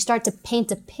 You start to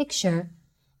paint a picture.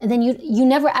 And then you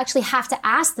never actually have to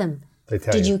ask them,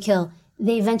 did you kill?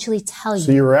 They eventually tell you.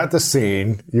 So you were at the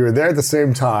scene. You were there at the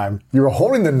same time. You were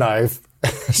holding the knife.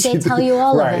 They tell you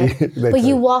all of it. But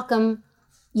you walk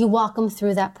them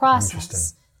through that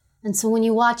process. And so when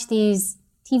you watch these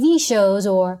TV shows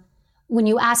or when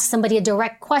you ask somebody a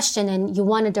direct question and you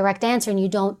want a direct answer and you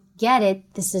don't get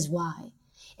it, this is why.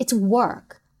 It's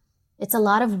work. It's a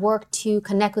lot of work to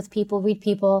connect with people, read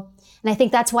people. And I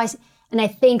think that's why, and I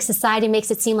think society makes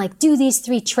it seem like do these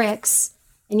 3 tricks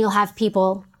and you'll have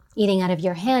people eating out of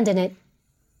your hand. And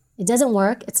it doesn't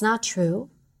work. It's not true.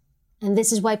 And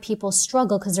this is why people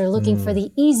struggle because they're looking for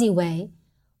the easy way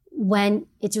when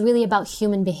it's really about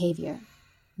human behavior.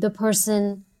 The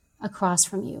person across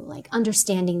from you, like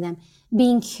understanding them,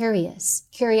 being curious.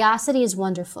 Curiosity is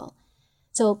wonderful.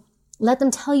 So let them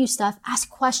tell you stuff, ask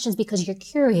questions because you're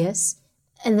curious,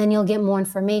 and then you'll get more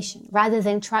information rather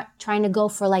than trying to go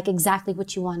for like exactly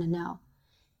what you want to know.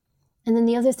 And then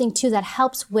the other thing too that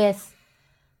helps with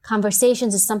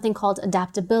conversations is something called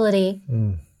adaptability,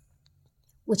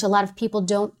 which a lot of people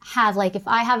don't have. Like if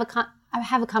I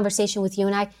have a conversation with you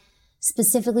and I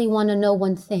specifically want to know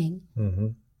one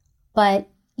thing, but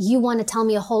you want to tell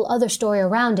me a whole other story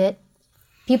around it,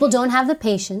 people don't have the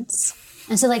patience.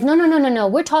 And so like, no,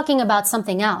 we're talking about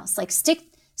something else. Like stick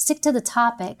to the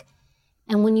topic.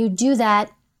 And when you do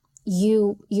that,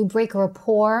 you break a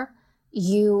rapport,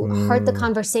 you hurt the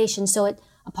conversation. So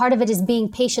a part of it is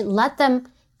being patient. Let them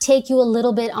take you a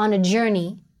little bit on a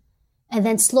journey, and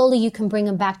then slowly you can bring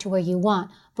them back to where you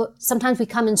want. But sometimes we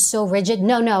come in so rigid.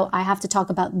 No, I have to talk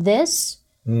about this.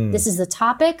 This is the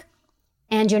topic,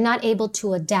 and you're not able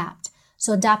to adapt.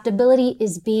 So adaptability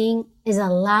is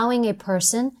allowing a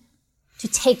person to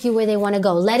take you where they want to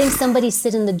go, letting somebody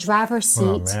sit in the driver's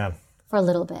seat for a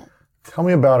little bit. Tell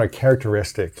me about a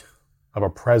characteristic of a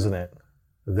president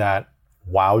that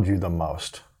wowed you the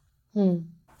most.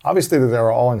 Obviously,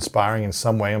 they're all inspiring in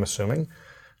some way, I'm assuming,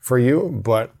 for you,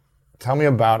 but tell me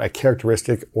about a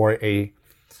characteristic or a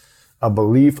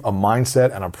belief, a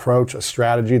mindset, an approach, a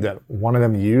strategy that one of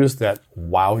them used that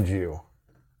wowed you.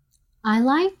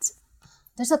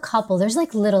 There's a couple, there's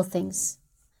like little things.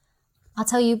 I'll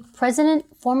tell you,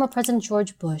 former President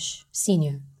George Bush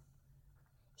Sr.,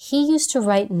 he used to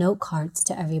write note cards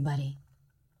to everybody.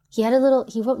 He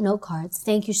wrote note cards,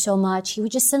 thank you so much. He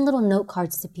would just send little note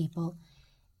cards to people.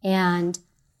 And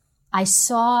I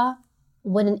saw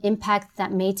what an impact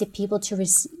that made to people to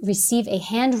receive a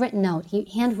handwritten note. He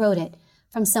handwrote it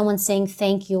from someone saying,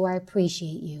 thank you, or I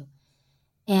appreciate you.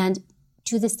 And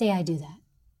to this day, I do that.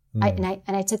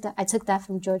 I took that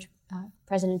from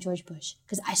President George Bush,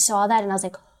 because I saw that and I was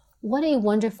like, what a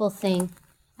wonderful thing.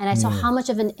 And I saw how much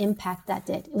of an impact that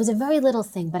did. It was a very little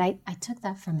thing, but I took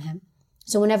that from him.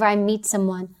 So whenever I meet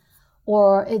someone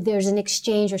or if there's an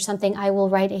exchange or something, I will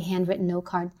write a handwritten note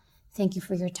card. Thank you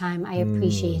for your time. I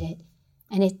appreciate it.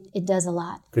 And it does a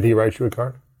lot. Did he write you a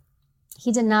card?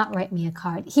 He did not write me a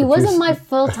card. He wasn't my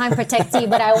full-time protectee,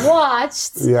 but I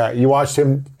watched. Yeah, you watched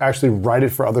him actually write it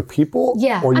for other people?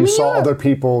 Yeah. Or you saw other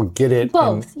people get it?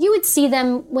 Both. You would see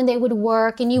them when they would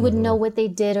work and you would know what they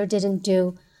did or didn't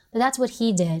do. But that's what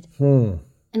he did. And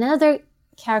another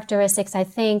characteristics, I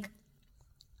think,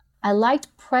 I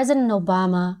liked President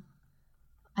Obama.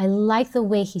 I liked the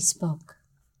way he spoke.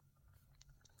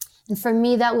 And for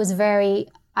me, that was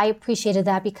I appreciated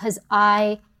that because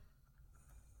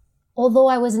although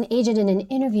I was an agent and an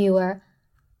interviewer,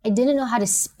 I didn't know how to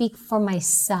speak for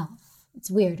myself.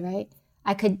 It's weird, right?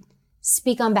 I could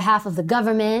speak on behalf of the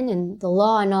government and the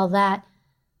law and all that.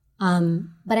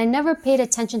 But I never paid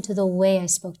attention to the way I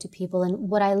spoke to people. And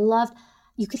what I loved,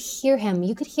 you could hear him.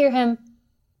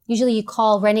 Usually you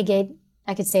call Renegade,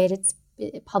 I could say it, it's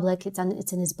public, it's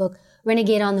in his book,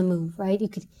 Renegade on the Move, right? You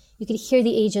could hear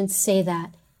the agents say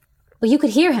that. But you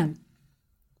could hear him.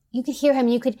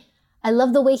 I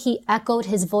love the way he echoed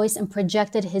his voice and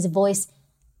projected his voice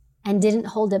and didn't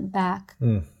hold it back.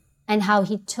 And how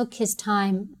he took his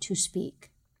time to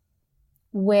speak.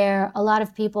 Where a lot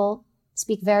of people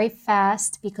speak very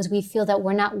fast because we feel that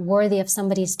we're not worthy of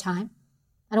somebody's time.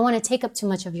 I don't want to take up too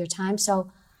much of your time,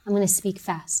 so I'm going to speak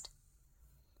fast.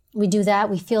 We do that.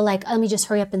 We feel like, let me just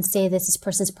hurry up and say this. This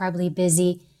person's probably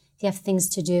busy. They have things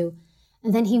to do.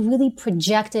 And then he really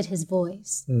projected his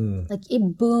voice. Like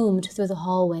it boomed through the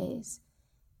hallways.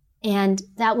 And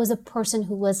that was a person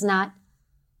who was not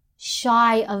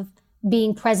shy of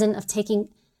being present, of taking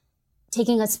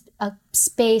a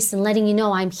space and letting you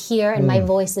know I'm here and my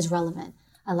voice is relevant.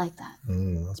 I like that.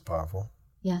 That's powerful.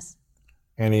 Yes.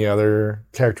 Any other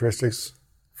characteristics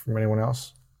from anyone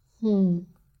else?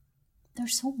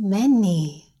 There's so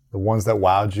many. The ones that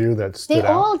wowed you, that stood out? They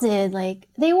all did. Like,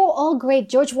 they were all great.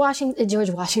 George Washington.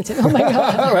 Oh my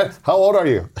God. How old are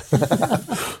you?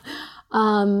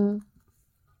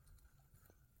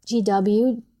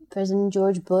 GW, President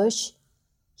George Bush.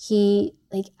 I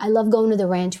love going to the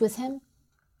ranch with him.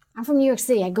 I'm from New York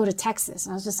City. I go to Texas.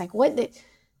 And I was just like, it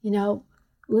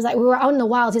was like, we were out in the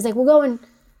wild. He's like, we're going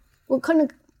to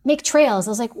make trails.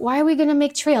 I was like, why are we going to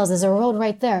make trails? There's a road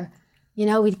right there.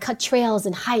 We'd cut trails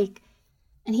and hike.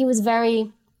 And he was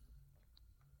very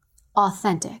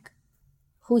authentic.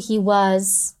 Who he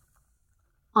was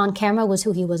on camera was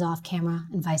who he was off camera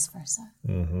and vice versa.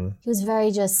 He was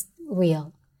very just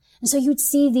real. And so you'd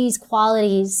see these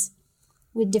qualities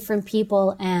with different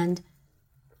people and,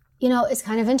 it's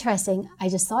kind of interesting. I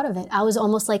just thought of it. I was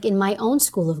almost like in my own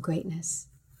school of greatness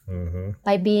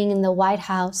by being in the White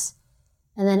House.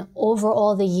 And then over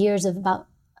all the years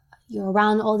you're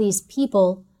around all these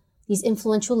people, these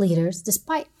influential leaders,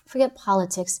 forget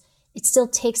politics, it still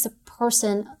takes a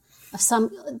person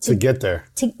of to get there.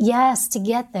 To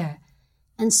get there.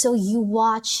 And so you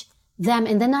watch them,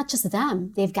 and then not just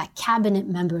them, they've got cabinet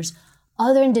members,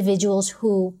 other individuals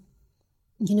who,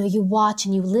 you watch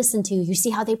and you listen to, you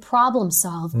see how they problem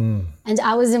solve. And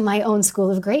I was in my own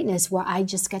school of greatness where I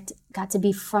just got to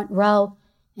be front row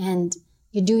and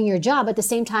you're doing your job. At the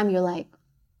same time, you're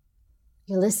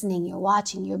listening, you're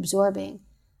watching, you're absorbing.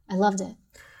 I loved it.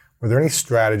 Were there any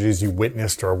strategies you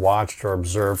witnessed or watched or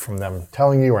observed from them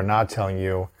telling you or not telling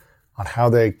you on how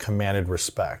they commanded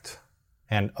respect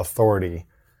and authority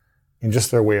in just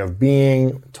their way of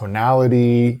being,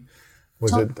 tonality?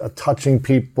 Was it touching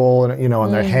people, in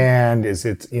their hand? Is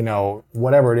it,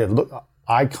 whatever it is? Look,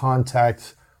 eye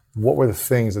contact. What were the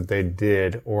things that they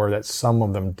did or that some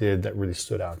of them did that really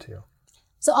stood out to you?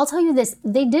 So I'll tell you this,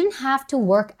 they didn't have to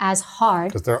work as hard.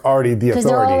 Because they're already the authority.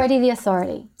 Because they're already the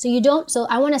authority. So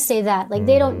I want to say that.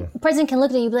 The president can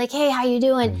look at you and be like, hey, how you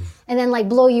doing? And then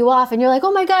blow you off and you're like,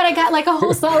 oh my God, I got a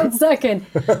whole solid second.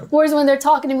 Whereas when they're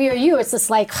talking to me or you, it's just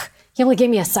like, you only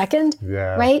gave me a second,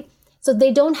 right? So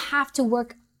they don't have to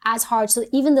work as hard. So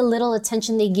even the little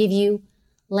attention they give you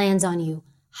lands on you.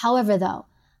 However, though,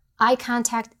 eye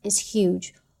contact is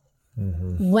huge.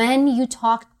 When you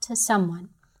talk to someone,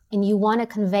 and you want to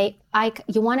convey,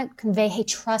 hey,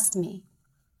 trust me.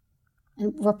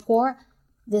 And rapport,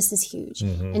 this is huge.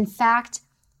 In fact,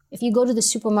 if you go to the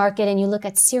supermarket and you look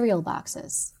at cereal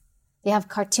boxes, they have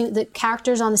the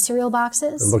characters on the cereal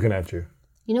boxes. They're looking at you.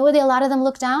 You know where a lot of them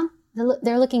look down?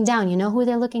 They're looking down. You know who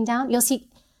they're looking down? You'll see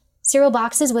cereal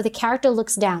boxes where the character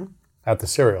looks down. At the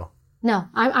cereal? No,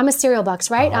 I'm a cereal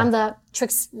box, right? I'm the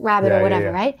Trix rabbit or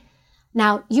whatever, right?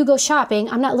 Now, you go shopping,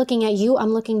 I'm not looking at you,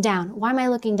 I'm looking down. Why am I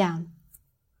looking down?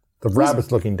 The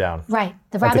rabbit's looking down. Right,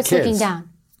 the At the rabbit's looking kids. down.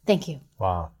 Thank you.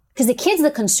 Wow. Because the kid's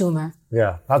the consumer.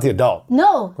 Yeah, not the adult.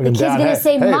 No, the Looking kid's down, going to hey,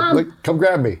 say, hey, Mom, look, come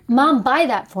grab me. Mom, buy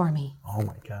that for me. Oh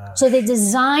my God. So they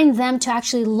design them to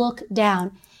actually look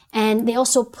down. And they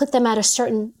also put them at a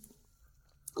certain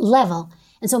level.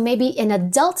 And so maybe in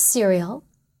adult cereal,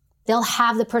 they'll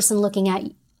have the person looking at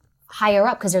higher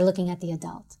up because they're looking at the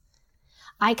adult.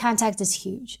 Eye contact is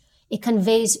huge. It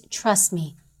conveys, trust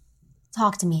me,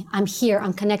 talk to me. I'm here.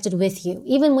 I'm connected with you.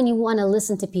 Even when you want to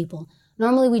listen to people.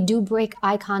 Normally we do break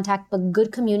eye contact, but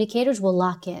good communicators will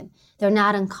lock in. They're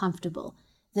not uncomfortable.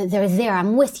 They're there.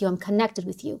 I'm with you. I'm connected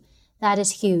with you. That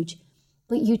is huge.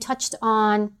 But you touched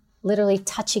on literally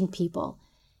touching people.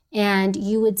 And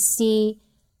you would see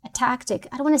a tactic.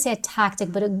 I don't want to say a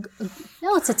tactic, but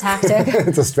no, it's a tactic.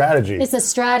 It's a strategy. It's a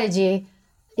strategy.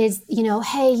 Is,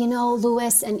 hey,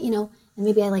 Louis, and, and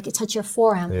maybe I like to touch your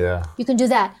forearm. Yeah. You can do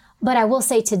that. But I will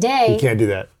say today. You can't do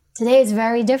that. Today is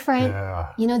very different.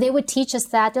 Yeah. They would teach us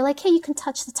that. They're like, hey, you can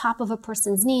touch the top of a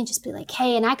person's knee and just be like,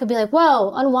 hey, and I could be like,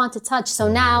 whoa, unwanted touch.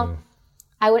 So now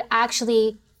I would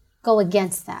actually go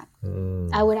against that.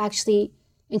 I would actually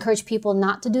encourage people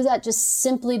not to do that just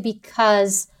simply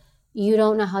because you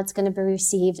don't know how it's going to be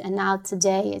received. And now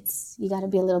today you got to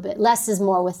be a little bit less is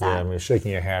more with that. Yeah, I mean,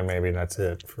 shaking your hand maybe, and that's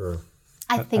it for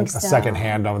I think so. A second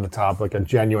hand over the top, like a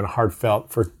genuine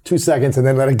heartfelt for 2 seconds and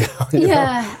then let it go.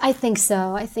 Yeah, I think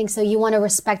so. You want to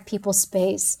respect people's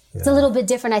space. Yeah. It's a little bit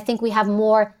different. I think we have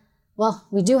more,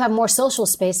 we do have more social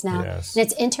space now. Yes. And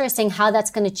it's interesting how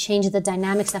that's going to change the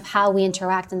dynamics of how we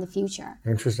interact in the future.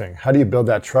 Interesting. How do you build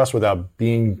that trust without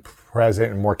being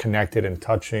present and more connected and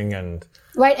touching and...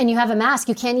 Right, and you have a mask.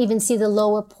 You can't even see the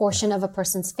lower portion of a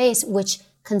person's face, which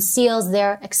conceals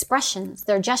their expressions,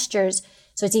 their gestures.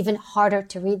 So it's even harder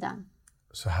to read them.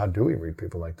 So how do we read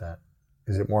people like that?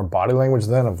 Is it more body language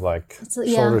then of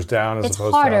shoulders down as opposed to...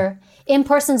 It's harder. In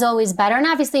person's always better. And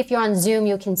obviously if you're on Zoom,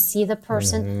 you can see the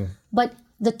person. Mm-hmm. But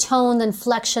the tone, the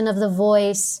inflection of the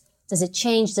voice, does it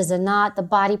change? Does it not? The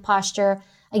body posture.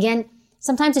 Again,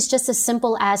 sometimes it's just as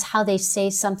simple as how they say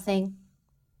something.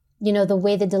 The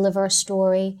way they deliver a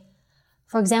story.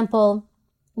 For example,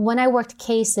 when I worked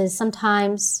cases,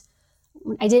 sometimes...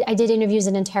 I did interviews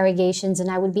and interrogations, and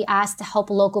I would be asked to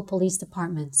help local police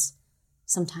departments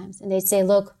sometimes. And they'd say,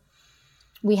 look,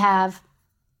 we have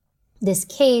this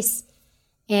case,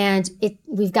 and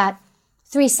we've got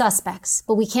 3 suspects,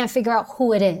 but we can't figure out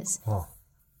who it is. Oh.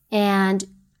 And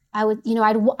I would,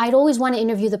 I'd always want to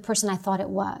interview the person I thought it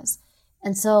was.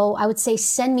 And so I would say,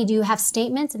 do you have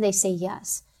statements? And they say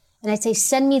yes. And I'd say,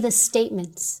 send me the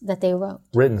statements that they wrote.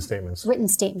 Written statements. Written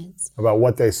statements. About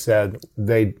what they said,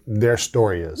 their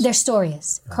story is. Their story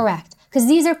is, correct. Because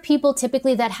these are people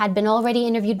typically that had been already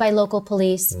interviewed by local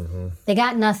police. Mm-hmm. They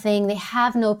got nothing. They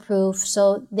have no proof.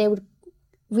 So they would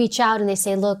reach out and they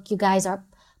say, look, you guys are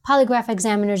polygraph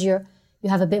examiners. You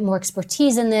have a bit more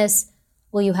expertise in this.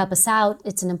 Will you help us out?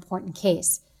 It's an important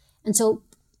case. And so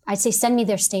I'd say, send me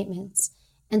their statements.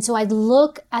 And so I'd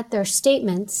look at their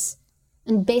statements.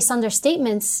 And based on their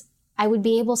statements, I would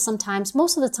be able sometimes,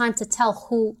 most of the time, to tell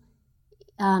who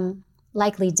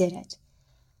likely did it.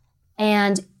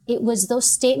 And it was those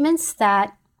statements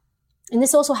that, and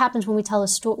this also happens when we tell a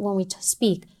story, when we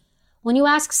speak. When you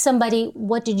ask somebody,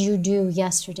 what did you do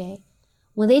yesterday?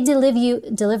 When they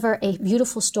deliver a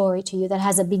beautiful story to you that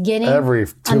has a beginning, every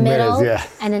 2 middle,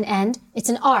 minutes, and an end, it's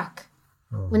an arc.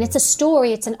 Mm-hmm. When it's a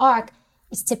story, it's an arc.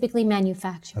 It's typically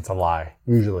manufactured. That's a lie,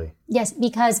 usually. Yes,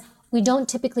 because we don't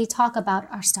typically talk about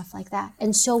our stuff like that.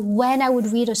 And so when I would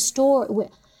read a story,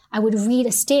 I would read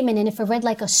a statement, and if I read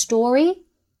like a story,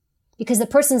 because the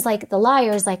person's like, the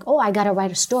liar is like, oh, I got to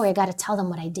write a story. I got to tell them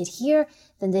what I did here,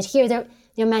 then did here.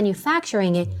 They're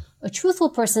manufacturing it. A truthful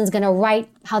person is going to write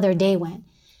how their day went.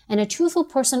 And a truthful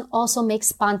person also makes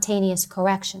spontaneous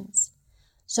corrections.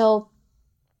 So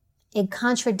it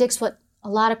contradicts what a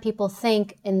lot of people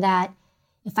think in that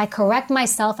if I correct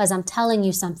myself as I'm telling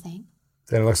you something,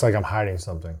 then it looks like I'm hiding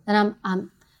something. Then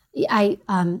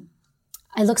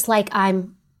it looks like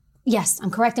I'm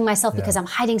correcting myself because I'm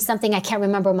hiding something. I can't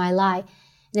remember my lie. And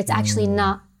it's actually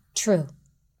not true.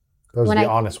 Those are the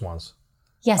honest ones.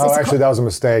 Yes. Oh, actually, that was a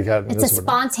mistake. It's a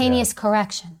spontaneous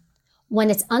correction. When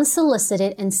it's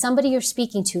unsolicited and somebody you're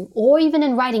speaking to, or even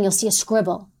in writing, you'll see a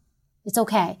scribble. It's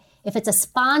okay. If it's a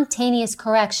spontaneous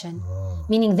correction,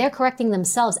 meaning they're correcting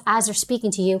themselves as they're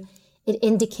speaking to you, it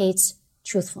indicates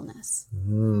truthfulness.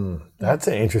 That's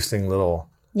an interesting little...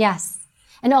 Yes.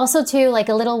 And also too, like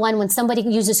a little one, when somebody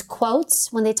uses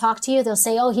quotes when they talk to you, they'll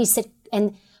say, oh, he said,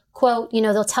 and quote,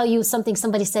 they'll tell you something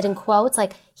somebody said in quotes,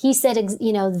 like he said,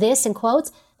 this in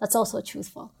quotes, that's also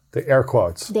truthful. The air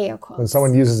quotes. The air quotes. When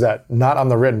someone uses that, not on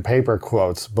the written paper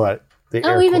quotes, but the air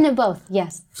quotes. Oh, even in both,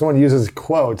 yes. If someone uses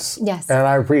quotes, yes, and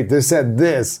I repeat, this said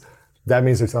this, that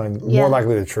means they're telling more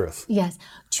likely the truth. Yes.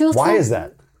 Truthful. Why is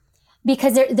that?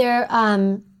 Because they're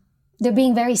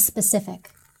being very specific.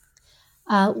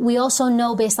 We also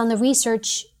know, based on the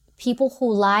research, people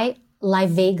who lie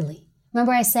vaguely.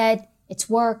 Remember I said, it's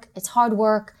work, it's hard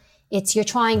work, you're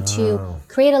trying to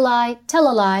create a lie, tell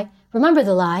a lie, remember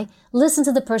the lie, listen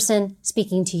to the person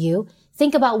speaking to you,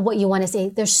 think about what you want to say.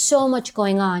 There's so much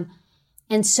going on.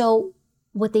 And so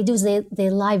what they do is they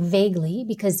lie vaguely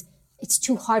because it's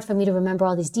too hard for me to remember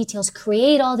all these details,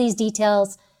 create all these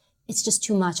details. It's just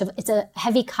too much. It's a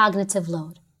heavy cognitive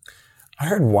load. I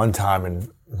heard one time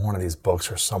in one of these books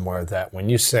or somewhere that when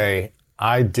you say,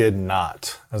 I did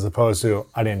not, as opposed to,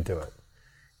 I didn't do it.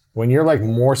 When you're like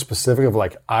more specific of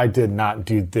like, I did not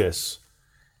do this,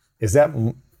 is that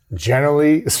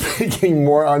generally speaking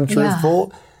more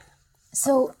untruthful? Yeah.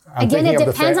 So again, it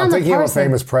depends on the person. I'm thinking of a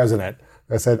famous president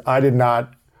that said, I did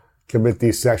not commit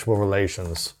these sexual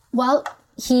relations. Well,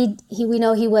 we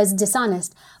know he was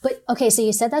dishonest. But okay, so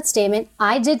you said that statement,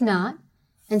 I did not.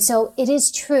 And so it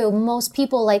is true. Most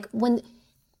people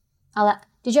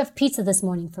did you have pizza this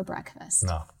morning for breakfast?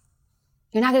 No.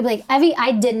 You're not going to be like, Evie,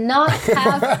 I did not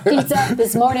have pizza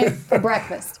this morning for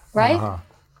breakfast, right? Uh-huh.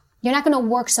 You're not going to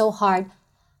work so hard.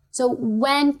 So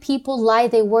when people lie,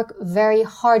 they work very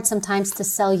hard sometimes to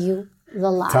sell you the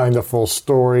lie. Telling the full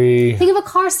story. Think of a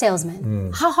car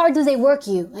salesman. How hard do they work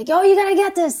you? Like, oh, you got to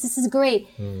get this. This is great.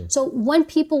 So when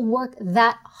people work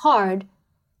that hard,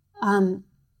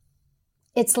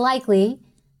 it's likely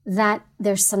that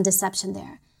there's some deception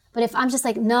there. But if I'm just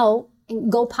like, no,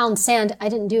 and go pound sand, I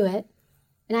didn't do it.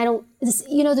 And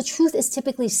the truth is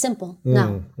typically simple.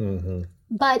 No. Mm-hmm.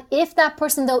 But if that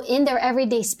person, though, in their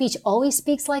everyday speech always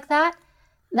speaks like that,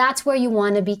 that's where you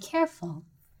want to be careful.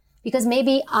 Because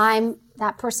maybe I'm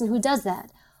that person who does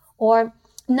that. Or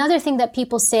another thing that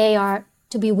people say are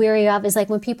to be wary of is like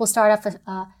when people start off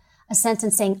a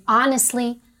sentence saying,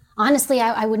 honestly,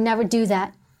 I would never do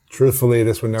that. Truthfully,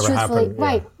 this would never happen.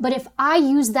 Right. Yeah. But if I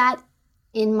use that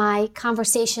in my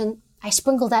conversation, I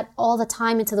sprinkle that all the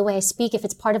time into the way I speak. If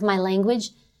it's part of my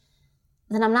language,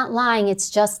 then I'm not lying. It's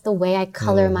just the way I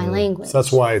color my language. So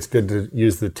that's why it's good to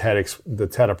use the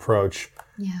TED approach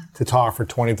to talk for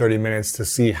 20, 30 minutes to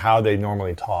see how they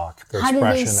normally talk, their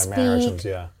expression, their mannerisms.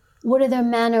 Yeah. What are their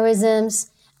mannerisms?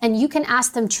 And you can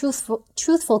ask them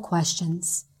truthful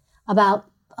questions about,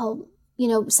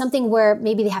 something where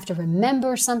maybe they have to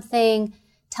remember something,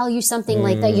 tell you something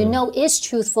like that is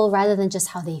truthful rather than just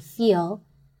how they feel.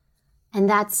 And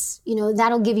that's,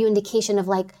 that'll give you indication of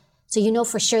like, so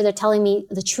for sure they're telling me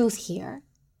the truth here.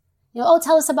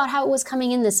 Tell us about how it was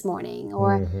coming in this morning,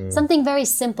 or something very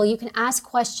simple. You can ask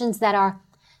questions that are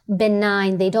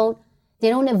benign. They don't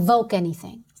evoke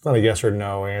anything. It's not a yes or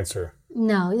no answer.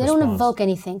 No, they don't evoke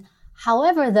anything.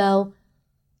 However, though,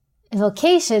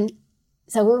 evocation,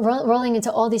 so we're rolling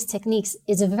into all these techniques,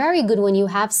 is very good when you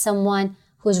have someone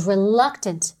who's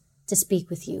reluctant to speak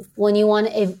with you, when you want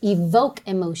to evoke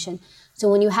emotion. So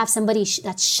when you have somebody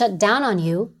that's shut down on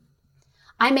you,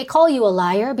 I may call you a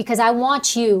liar because I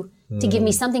want you to give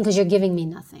me something because you're giving me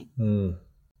nothing.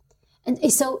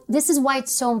 And so this is why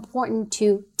it's so important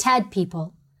to TED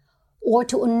people or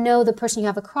to know the person you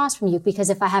have across from you. Because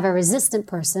if I have a resistant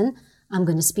person, I'm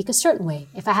going to speak a certain way.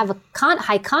 If I have a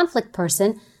high conflict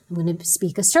person, I'm going to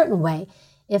speak a certain way.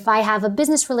 If I have a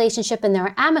business relationship and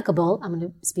they're amicable, I'm going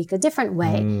to speak a different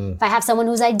way. If I have someone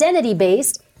who's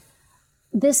identity-based,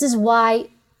 this is why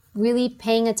really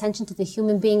paying attention to the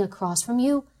human being across from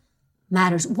you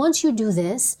matters. Once you do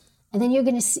this, and then you're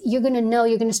going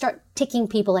to start ticking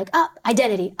people like up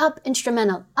identity, up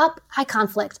instrumental, up high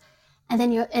conflict, and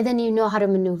then you know how to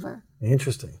maneuver.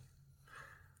 Interesting.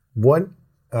 What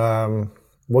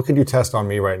could you test on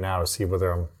me right now to see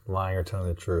whether I'm lying or telling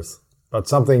the truth? About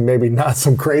something, maybe not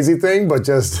some crazy thing, but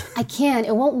just... I can't.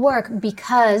 It won't work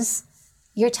because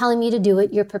you're telling me to do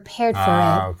it. You're prepared for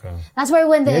it. Okay. That's why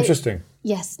when Interesting.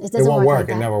 Yes, it doesn't won't work work. like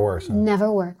that. It never works. Huh?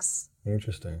 Never works.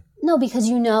 Interesting. No, because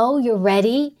you're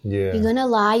ready. Yeah. You're going to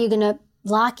lie. You're going to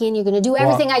lock in. You're going to do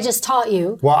everything I just taught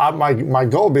you. Well, my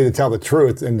goal would be to tell the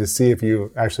truth and to see if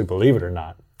you actually believe it or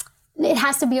not. It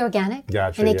has to be organic.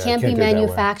 Gotcha. And it can't be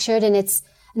manufactured. And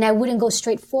I wouldn't go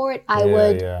straight for it. I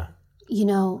would,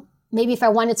 maybe if I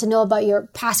wanted to know about your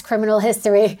past criminal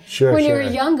history when you were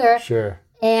younger. Sure.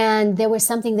 And there was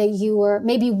something that you were,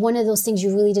 maybe one of those things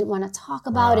you really didn't want to talk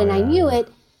about, I knew it,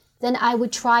 then I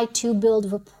would try to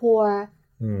build rapport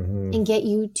and get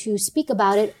you to speak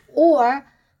about it. Or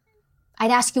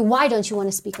I'd ask you, why don't you want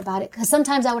to speak about it? Because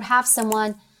sometimes I would have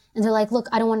someone and they're like, look,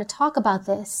 I don't want to talk about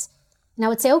this. And I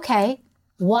would say, okay,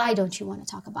 why don't you want to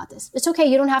talk about this? It's okay.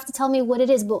 You don't have to tell me what it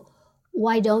is, but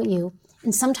why don't you?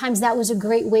 And sometimes that was a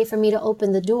great way for me to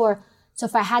open the door. So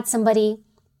if I had somebody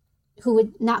who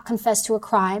would not confess to a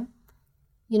crime,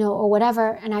 or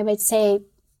whatever, and I might say,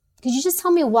 could you just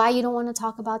tell me why you don't want to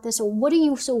talk about this? Or what are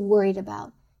you so worried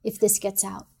about if this gets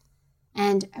out?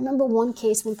 And I remember one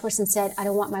case, one person said, I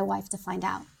don't want my wife to find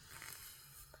out.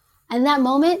 And that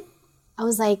moment, I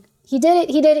was like, he did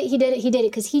it,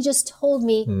 because he just told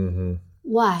me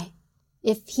why.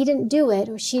 If he didn't do it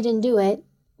or she didn't do it,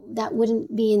 that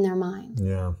wouldn't be in their mind.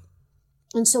 Yeah.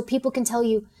 And so people can tell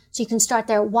you, so you can start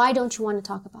there, why don't you want to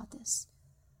talk about this?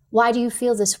 Why do you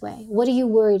feel this way? What are you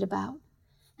worried about?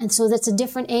 And so that's a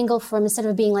different angle from, instead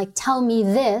of being like, tell me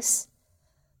this,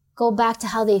 go back to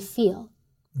how they feel.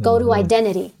 Go to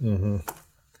identity.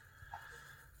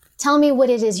 Tell me what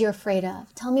it is you're afraid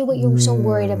of. Tell me what you're so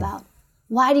worried about.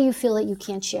 Why do you feel that you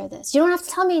can't share this? You don't have to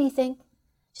tell me anything.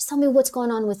 Just tell me what's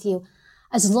going on with you.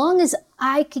 As long as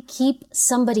I could keep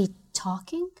somebody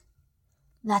talking,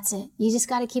 that's it. You just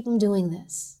got to keep them doing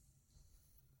this.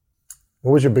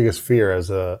 What was your biggest fear as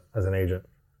an agent?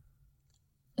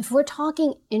 If we're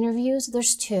talking interviews,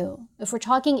 there's two. If we're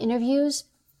talking interviews,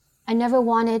 I never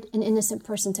wanted an innocent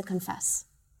person to confess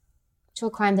to a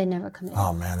crime they never committed.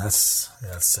 Oh man, that's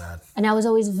sad. And I was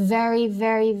always very,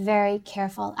 very, very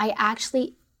careful. I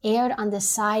actually erred on the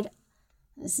side.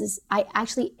 I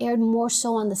actually erred more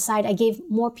so on the side. I gave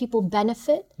more people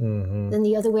benefit than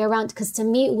the other way around, because to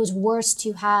me it was worse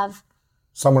to have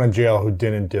someone in jail who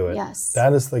didn't do it. Yes.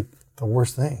 That is like the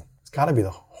worst thing. It's got to be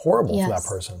horrible for that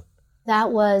person.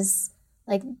 That was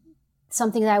like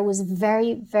something that I was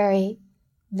very, very,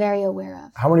 very aware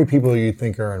of. How many people do you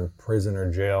think are in prison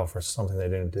or jail for something they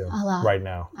didn't do right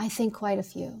now? I think quite a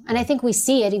few. And I think we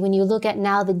see it when you look at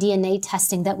now the DNA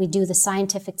testing that we do, the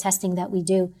scientific testing that we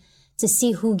do, to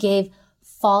see who gave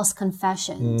false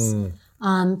confessions,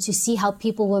 to see how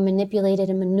people were manipulated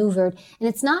and maneuvered. And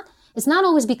it's not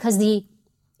always because the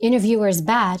interviewer is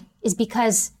bad, it's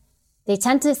because they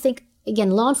tend to think,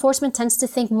 again, law enforcement tends to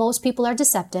think most people are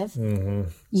deceptive.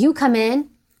 You come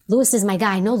in, Lewis is my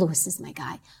guy. No, Lewis is my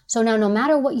guy. So now, no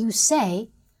matter what you say,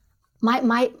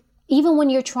 even when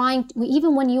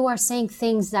you are saying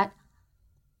things that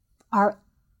are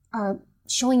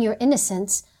showing your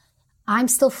innocence, I'm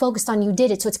still focused on you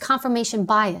did it. So it's confirmation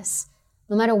bias.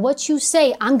 No matter what you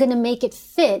say, I'm going to make it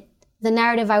fit the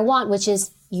narrative I want, which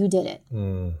is you did it.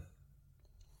 And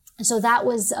so that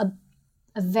was a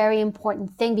very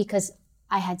important thing, because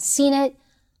I had seen it.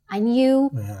 I knew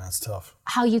that's tough.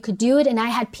 How you could do it. And I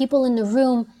had people in the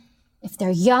room, if they're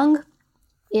young,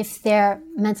 if they're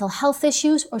mental health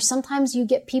issues, or sometimes you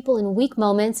get people in weak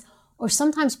moments, or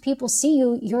sometimes people see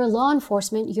you're law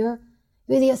enforcement, you're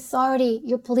the authority,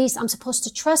 you're police, I'm supposed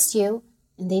to trust you,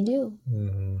 and they do.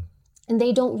 And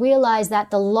they don't realize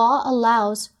that the law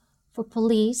allows for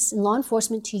police and law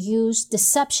enforcement to use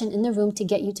deception in the room to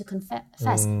get you to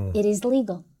confess. It is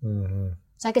legal.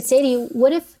 So I could say to you,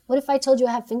 what if I told you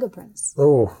I have fingerprints?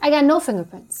 Oh. I got no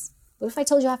fingerprints. What if I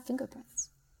told you I have fingerprints?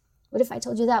 What if I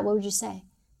told you that? What would you say?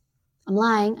 I'm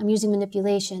lying. I'm using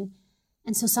manipulation.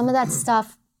 And so some of that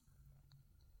stuff,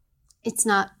 it's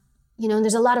not, and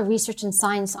there's a lot of research and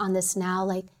science on this now.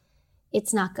 Like,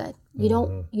 it's not good. You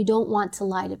don't want to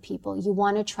lie to people. You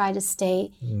want to try to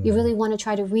stay, you really want to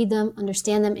try to read them,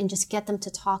 understand them, and just get them to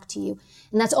talk to you.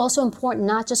 And that's also important,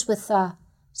 not just with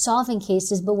solving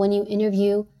cases, but when you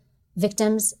interview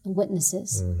victims and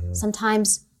witnesses.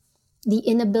 Sometimes the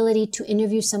inability to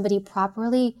interview somebody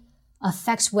properly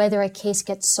affects whether a case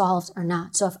gets solved or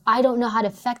not. So if I don't know how to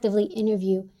effectively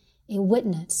interview a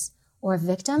witness or a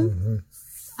victim,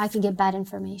 I can get bad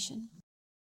information.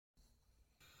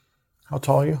 How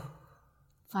tall are you?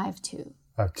 5'2".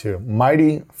 5'2".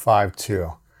 Mighty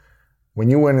 5'2". When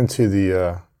you went into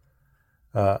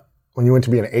to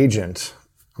be an agent,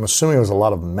 I'm assuming it was a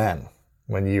lot of men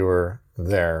when you were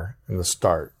there in the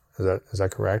start. Is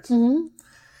that correct?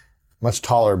 Much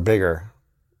taller, bigger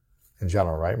in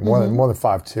general, right? More than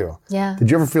 5'2". Yeah. Did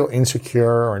you ever feel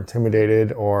insecure or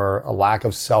intimidated or a lack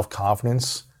of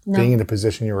self-confidence being in the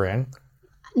position you were in?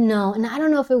 No, and I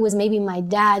don't know if it was maybe my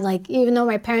dad, like, even though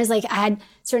my parents, I had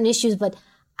certain issues, but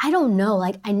I don't know,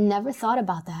 I never thought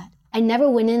about that. I never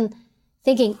went in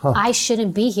thinking, I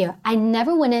shouldn't be here. I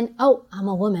never went in, oh, I'm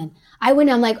a woman. I went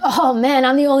in, I'm like, oh man,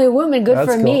 I'm the only woman, good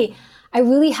for me. I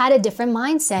really had a different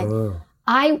mindset.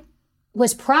 I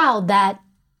was proud that,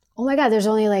 oh my God,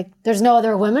 there's no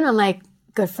other women. I'm like,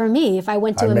 good for me. If I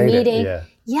went to a meeting,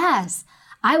 yes,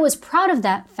 I was proud of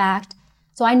that fact.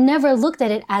 So I never looked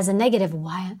at it as a negative.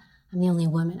 Why I'm the only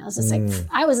woman. I was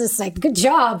just like, good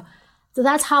job. So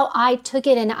that's how I took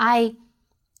it. And I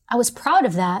was proud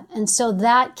of that. And so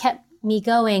that kept me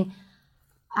going.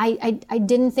 I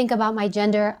didn't think about my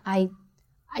gender. I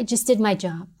just did my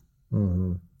job.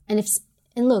 Mm-hmm.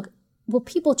 And look, will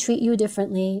people treat you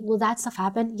differently? Will that stuff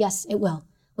happen? Yes, it will.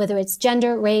 Whether it's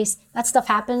gender, race, that stuff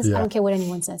happens. Yeah. I don't care what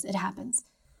anyone says. It happens.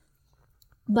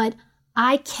 But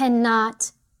I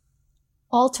cannot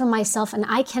alter myself, and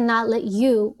I cannot let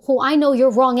you, who I know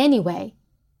you're wrong anyway,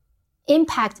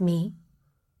 impact me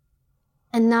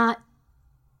and not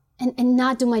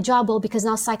do my job well, because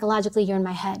now psychologically you're in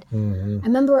my head. Mm-hmm. I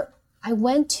remember I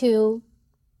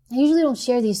usually don't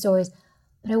share these stories,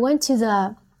 but I went to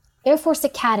the Air Force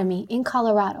Academy in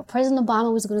Colorado. President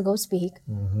Obama was going to go speak.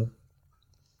 Mm-hmm.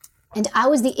 And I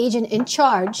was the agent in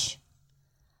charge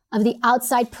of the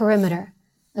outside perimeter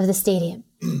of the stadium.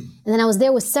 And then I was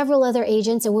there with several other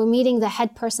agents, and we're meeting the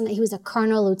head person. He was a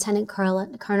colonel, lieutenant colonel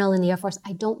in the Air Force.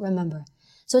 I don't remember.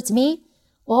 So it's me,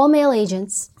 all male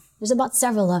agents. There's about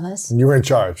several of us. And you were in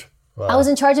charge. Wow. I was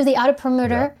in charge of the outer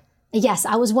perimeter. Yeah. Yes,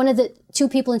 I was one of the 2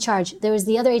 people in charge. There was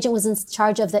the other agent was in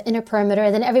charge of the inner perimeter,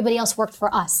 and then everybody else worked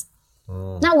for us.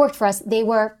 Not worked for us, they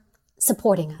were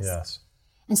supporting us. Yes.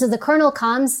 And so the colonel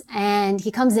comes, and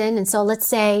he comes in, and so let's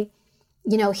say,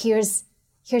 here's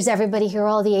everybody, here are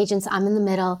all the agents, I'm in the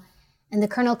middle. And the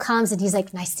colonel comes and he's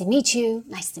like, nice to meet you,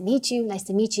 nice to meet you, nice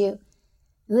to meet you.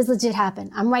 And this legit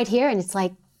happened. I'm right here, and it's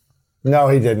like, no,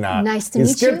 he did not. Nice to meet you.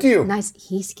 He skipped you. Nice.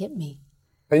 He skipped me.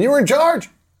 And you were in charge.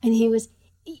 And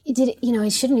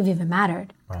it shouldn't have even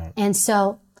mattered. Right. And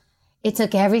so it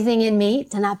took everything in me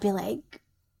to not blow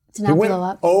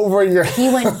up. Over your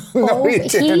He went no, over.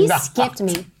 He skipped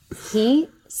me. He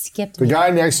skipped me. The guy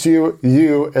next to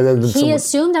you, and then he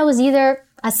assumed I was either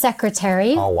a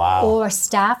secretary or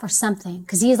staff or something.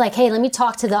 Because he's like, hey, let me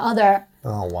talk to the other.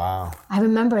 Oh, wow. I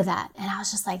remember that. And I was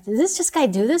just like, did this guy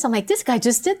do this? I'm like, this guy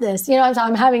just did this.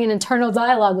 I'm having an internal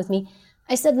dialogue with me.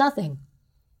 I said nothing.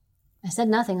 I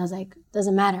was like,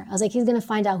 doesn't matter. I was like, he's going to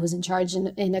find out who's in charge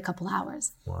in a couple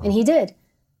hours. Wow. And he did.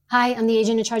 Hi, I'm the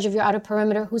agent in charge of your outer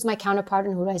perimeter. Who's my counterpart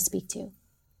and who do I speak to?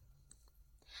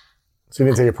 So you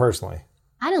didn't take it personally?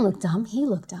 I didn't look dumb. He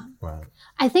looked dumb. Right.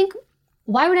 I think,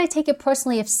 why would I take it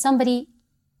personally if somebody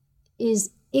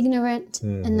is ignorant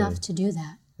enough to do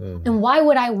that? Mm-hmm. And why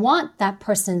would I want that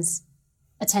person's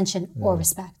attention or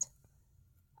respect?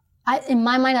 In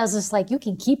my mind, I was just like, you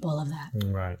can keep all of that.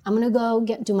 Right. I'm going to go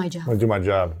do my job. I'm going to do my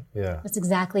job, yeah. That's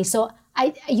exactly. So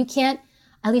you can't,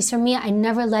 at least for me, I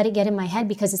never let it get in my head,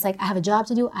 because it's like, I have a job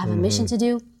to do, I have a mission to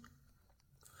do.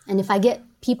 And if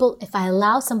I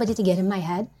allow somebody to get in my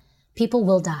head, people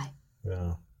will die.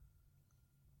 Yeah.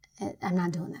 I'm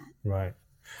not doing that. Right.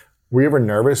 Were you ever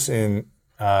nervous in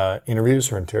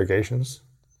interviews or interrogations?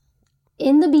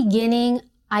 In the beginning,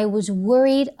 I was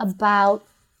worried about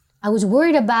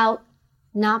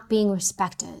not being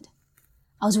respected.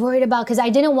 I was worried about, because I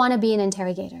didn't want to be an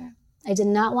interrogator. I did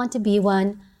not want to be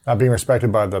one. Not being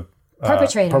respected by the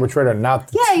perpetrator, not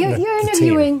the you're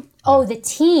interviewing. The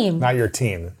team. Not your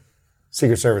team.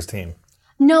 Secret Service team.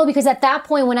 No, because at that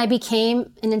point, when I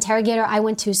became an interrogator, I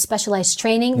went to specialized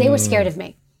training. They were scared of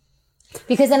me.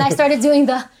 Because then I started doing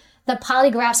the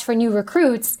polygraphs for new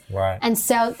recruits. Right. And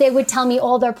so they would tell me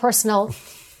all their personal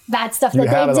bad stuff that they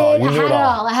did. I had it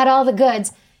all. I had all the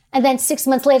goods. And then 6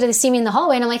 months later, they see me in the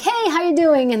hallway, and I'm like, hey, how you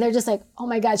doing? And they're just like, oh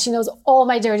my God, she knows all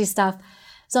my dirty stuff.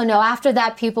 So no, after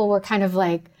that, people were kind of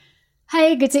like,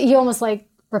 hey, you almost like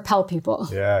repel people.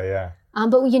 Yeah.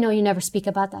 But you never speak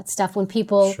about that stuff. When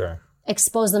people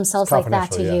expose themselves like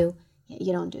that to you,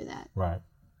 you don't do that. Right.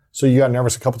 So you got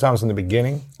nervous a couple times in the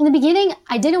beginning? In the beginning,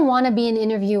 I didn't want to be an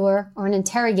interviewer or an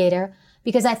interrogator,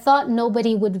 because I thought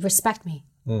nobody would respect me.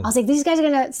 I was like, these guys are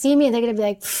going to see me and they're going to be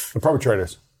like... The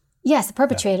perpetrators. Yes, the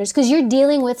perpetrators. Because you're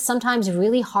dealing with sometimes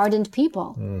really hardened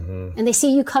people. Mm-hmm. And they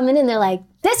see you come in and they're like,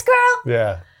 this girl?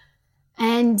 Yeah.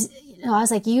 And I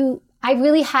was like, I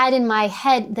really had in my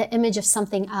head the image of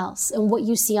something else and what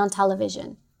you see on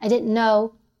television. I didn't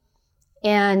know.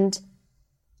 And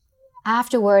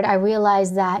afterward, I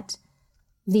realized that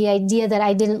the idea that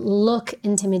I didn't look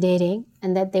intimidating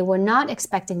and that they were not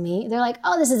expecting me, they're like,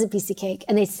 oh, this is a piece of cake.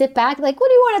 And they sit back like, what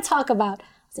do you want to talk about? I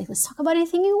was like, let's talk about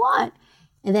anything you want.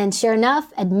 And then sure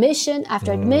enough, admission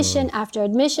after admission after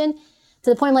admission,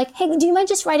 to the point I'm like, hey, do you mind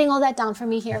just writing all that down for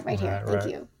me here, right here?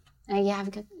 Thank you. And you have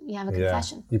a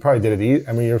confession. You probably did it.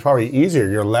 You're probably easier.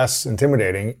 You're less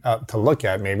intimidating to look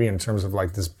at, maybe, in terms of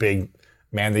like this big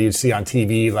man that you'd see on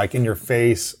TV, like in your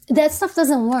face. That stuff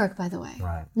doesn't work, by the way.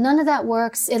 Right. None of that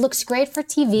works. It looks great for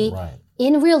TV. Right.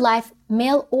 In real life,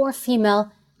 male or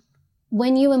female,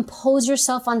 when you impose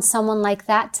yourself on someone like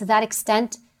that, to that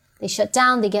extent, they shut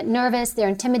down, they get nervous, they're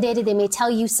intimidated, they may tell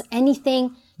you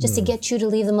anything just to get you to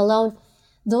leave them alone.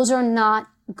 Those are not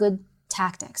good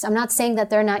tactics. I'm not saying that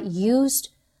they're not used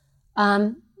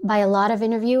by a lot of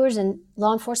interviewers and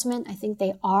law enforcement. I think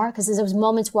they are, because there was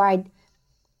moments where I'd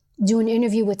do an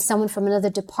interview with someone from another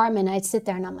department, and I'd sit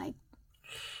there and I'm like,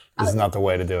 this is not the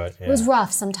way to do it. Yeah. It was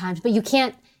rough sometimes, but you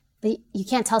can't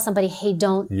tell somebody, hey,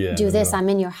 don't do this. I'm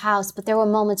in your house. But there were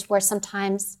moments where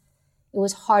sometimes it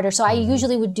was harder. So I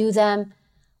usually would do them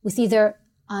with either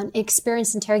an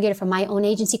experienced interrogator from my own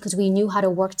agency, because we knew how to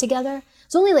work together.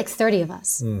 It's only like 30 of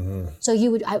us. So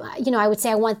I would say,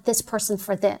 I want this person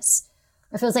for this.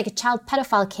 Or if it was like a child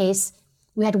pedophile case,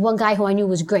 we had one guy who I knew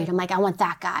was great. I'm like, I want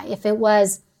that guy. If it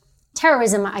was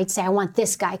terrorism, I'd say, I want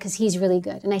this guy because he's really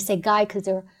good. And I say guy because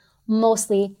they're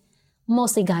mostly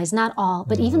guys, not all.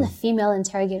 But even the female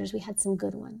interrogators, we had some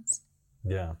good ones.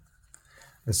 Yeah.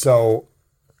 And so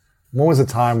when was the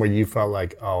time where you felt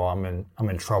like, oh, I'm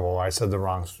in trouble. I said the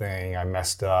wrong thing. I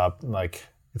messed up. Like,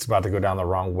 it's about to go down the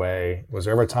wrong way. Was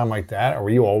there ever a time like that, or were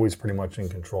you always pretty much in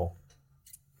control?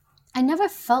 I never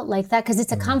felt like that because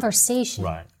it's a conversation.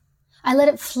 Right. I let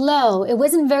it flow. It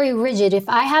wasn't very rigid. If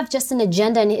I have just an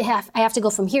agenda and I have to go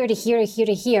from here to here to here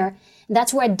to here,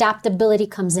 that's where adaptability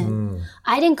comes in.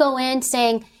 I didn't go in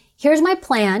saying, here's my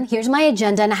plan, here's my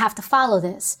agenda, and I have to follow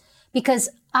this. Because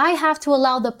I have to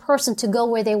allow the person to go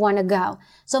where they want to go.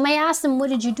 So I may ask them, what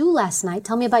did you do last night?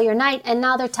 Tell me about your night. And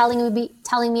now they're telling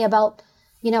me about,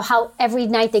 how every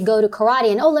night they go to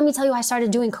karate. And, oh, let me tell you, I started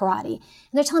doing karate.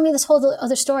 And they're telling me this whole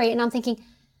other story. And I'm thinking,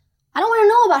 I don't want to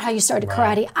know about how you started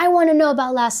karate. I want to know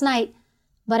about last night.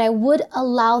 But I would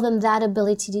allow them that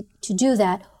ability to do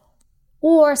that.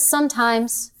 Or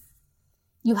sometimes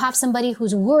you have somebody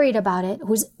who's worried about it,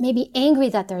 who's maybe angry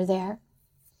that they're there.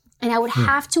 And I would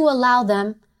have to allow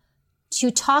them to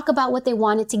talk about what they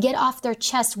wanted, to get off their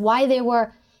chest why they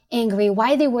were angry,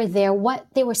 why they were there, what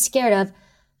they were scared of,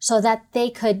 so that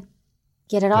they could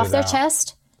get it off their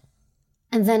chest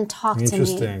and then talk to me.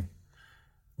 Interesting.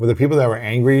 Were the people that were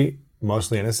angry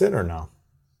mostly innocent or no?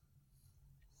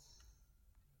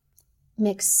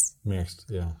 Mixed,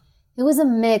 yeah. It was a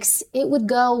mix. It would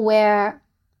go where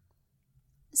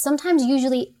sometimes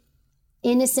usually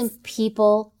innocent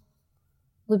people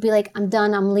would be like, I'm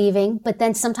done, I'm leaving. But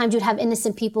then sometimes you'd have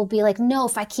innocent people be like, no,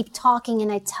 if I keep talking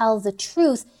and I tell the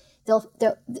truth,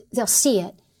 they'll see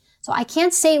it. So I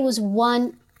can't say it was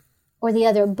one or the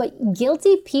other, but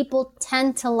guilty people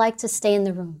tend to like to stay in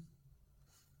the room.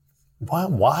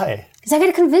 Why? Because I got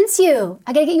to convince you.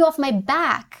 I got to get you off my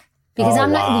back.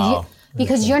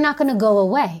 Because you're not going to go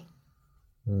away.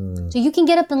 So you can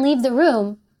get up and leave the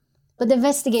room, but the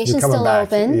investigation's still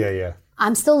open. Yeah.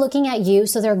 I'm still looking at you,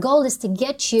 so their goal is to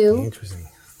get you. Interesting.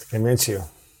 To convince you.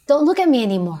 Don't look at me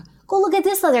anymore. Go look at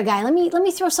this other guy. Let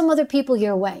me throw some other people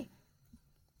your way.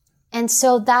 And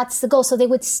so that's the goal. So they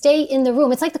would stay in the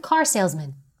room. It's like the car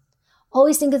salesman.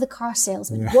 Always think of the car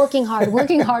salesman. Yeah. Working hard.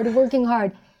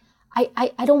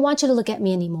 I don't want you to look at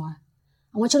me anymore.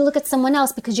 I want you to look at someone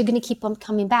else because you're going to keep on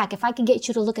coming back. If I could get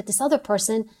you to look at this other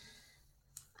person,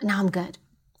 now I'm good.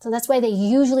 So that's why they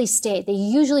usually stay. They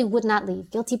usually would not leave.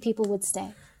 Guilty people would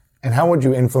stay. And how would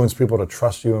you influence people to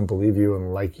trust you and believe you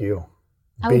and like you?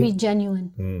 I would be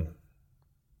genuine.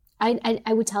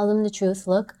 I would tell them the truth.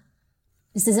 Look,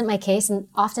 this isn't my case. And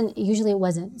usually it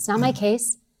wasn't. It's not my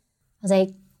case. I was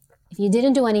like, if you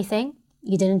didn't do anything,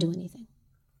 you didn't do anything.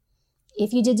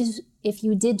 If you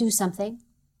did do something,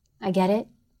 I get it.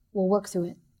 We'll work through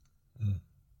it.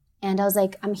 And I was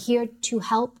like, I'm here to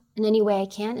help in any way I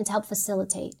can and to help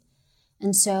facilitate.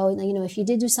 And so, if you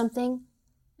did do something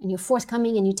and you're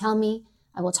forthcoming and you tell me,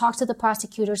 I will talk to the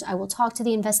prosecutors, I will talk to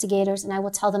the investigators, and I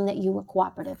will tell them that you were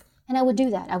cooperative. And I would do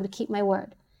that. I would keep my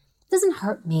word. It doesn't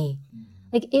hurt me.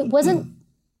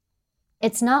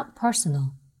 It's not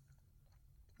personal.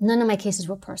 None of my cases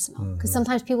were personal. Because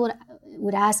sometimes people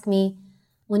would ask me,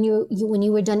 when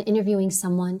you were done interviewing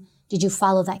someone, did you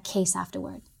follow that case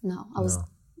afterward? No, I was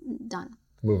done.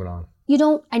 Moving on.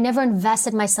 I never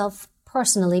invested myself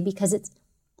personally because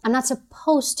I'm not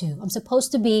supposed to. I'm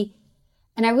supposed to be,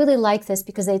 and I really like this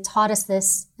because they taught us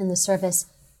this in the service,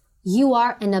 you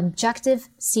are an objective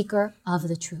seeker of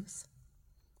the truth.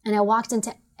 And I walked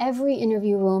into every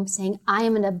interview room saying, I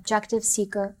am an objective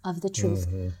seeker of the truth.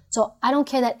 So I don't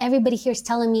care that everybody here is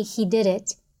telling me he did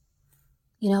it.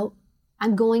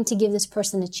 I'm going to give this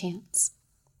person a chance.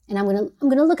 And I'm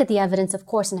gonna look at the evidence, of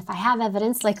course. And if I have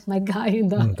evidence, like my guy in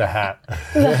the hat,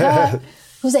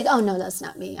 who's like, oh no, that's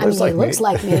not me. He looks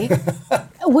like me.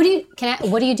 What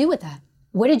do you do with that?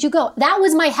 Where did you go? That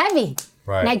was my heavy.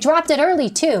 Right. And I dropped it early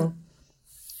too.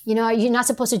 You know, you're not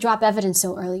supposed to drop evidence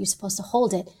so early. You're supposed to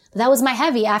hold it. But that was my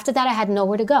heavy. After that, I had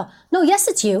nowhere to go. No, yes,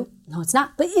 it's you. No, it's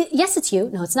not. But yes, it's you.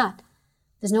 No, it's not.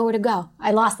 There's nowhere to go.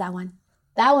 I lost that one.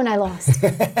 That one I lost.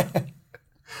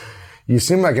 You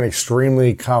seem like an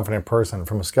extremely confident person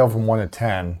from a scale from 1 to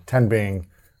 10, 10 being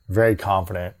very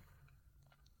confident.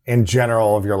 In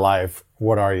general of your life,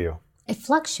 what are you? It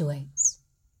fluctuates.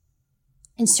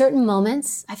 In certain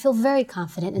moments, I feel very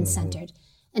confident and centered.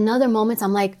 In other moments,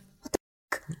 I'm like, what the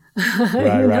fuck?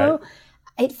 Right, you know?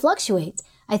 right. It fluctuates.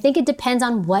 I think it depends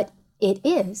on what it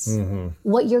is,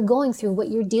 what you're going through, what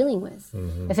you're dealing with.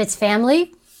 If it's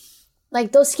family,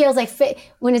 like those scales, like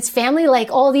when it's family,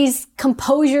 like all these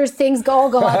composure things all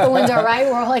go out the window, right?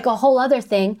 Or like a whole other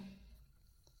thing.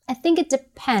 I think it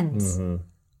depends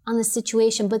on the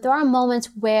situation, but there are moments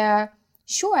where,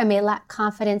 sure, I may lack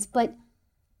confidence, but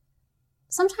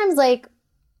sometimes like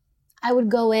I would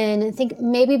go in and think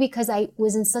maybe because I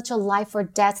was in such a life or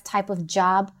death type of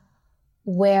job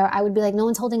where I would be like, no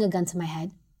one's holding a gun to my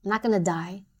head. I'm not going to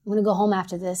die. I'm going to go home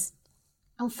after this.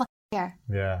 I don't fucking care.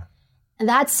 Yeah. And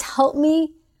that's helped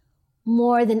me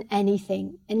more than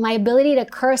anything. And my ability to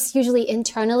curse usually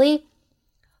internally,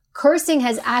 cursing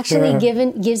has actually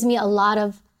gives me a lot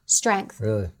of strength.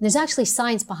 Really? There's actually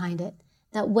science behind it.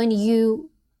 That when you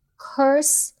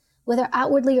curse, whether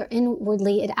outwardly or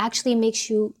inwardly, it actually makes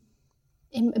you,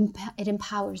 it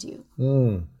empowers you.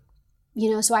 You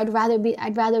know, so I'd rather be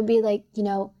like, you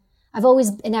know, I've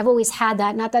always had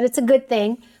that. Not that it's a good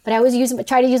thing, but I always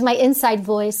try to use my inside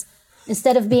voice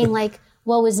instead of being like,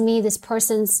 woe is me, this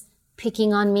person's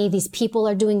picking on me, these people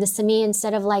are doing this to me,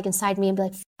 instead of like inside me and be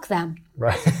like, fuck them.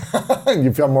 Right.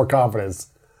 You feel more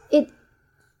confidence.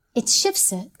 It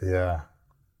shifts it. Yeah.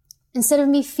 Instead of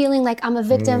me feeling like I'm a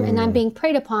victim and I'm being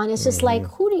preyed upon, it's just like,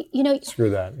 who do you know? Screw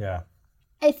that, yeah.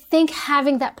 I think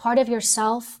having that part of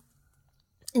yourself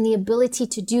and the ability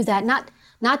to do that,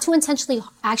 not to intentionally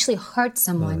actually hurt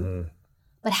someone,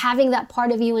 but having that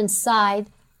part of you inside,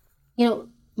 you know,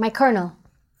 my colonel,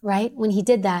 right? When he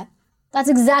did that, that's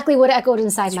exactly what echoed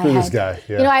inside my head. This guy,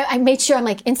 yeah. You know, I made sure I'm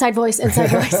like inside voice,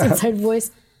 inside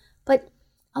voice. But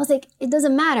I was like, it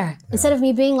doesn't matter. Yeah. Instead of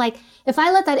me being like, if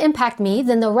I let that impact me,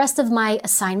 then the rest of my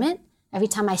assignment, every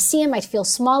time I see him, I'd feel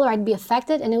smaller, I'd be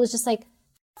affected. And it was just like,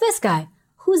 this guy,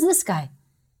 who's this guy?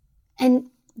 And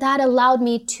that allowed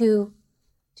me to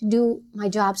do my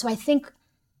job. So I think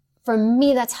for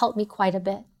me, that's helped me quite a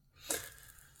bit.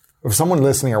 If someone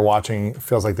listening or watching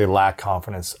feels like they lack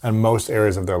confidence in most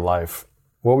areas of their life,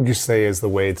 what would you say is the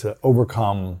way to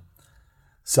overcome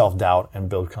self-doubt and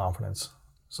build confidence?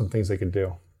 Some things they could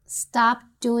do. Stop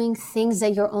doing things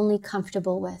that you're only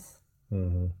comfortable with.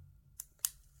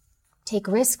 Take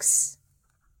risks.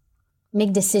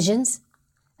 Make decisions.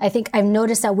 I think I've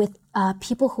noticed that with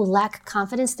people who lack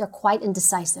confidence, they're quite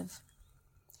indecisive.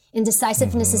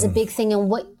 Indecisiveness is a big thing, and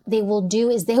what they will do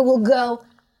is they will go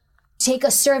take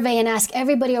a survey and ask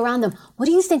everybody around them, what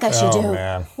do you think I should do?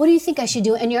 Man. What do you think I should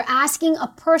do? And you're asking a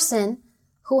person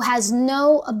who has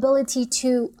no ability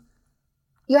to,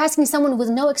 you're asking someone with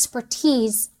no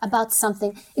expertise about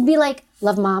something. It'd be like,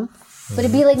 love mom, but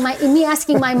it'd be like me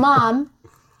asking my mom,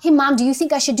 hey mom, do you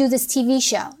think I should do this TV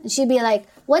show? And she'd be like,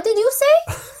 what did you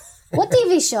say? What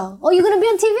TV show? Oh, you're gonna be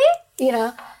on TV? You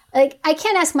know, like I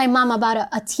can't ask my mom about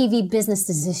a TV business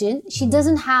decision. She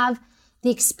doesn't have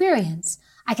the experience.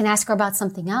 I can ask her about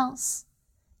something else,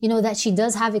 you know, that she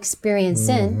does have experience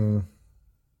in.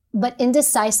 But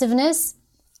indecisiveness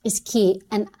is key.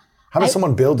 And how does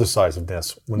someone build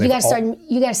decisiveness? When you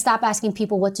gotta stop asking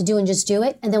people what to do and just do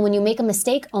it. And then when you make a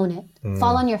mistake, own it.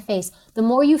 Fall on your face. The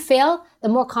more you fail, the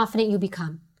more confident you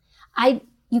become.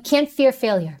 You can't fear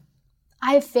failure.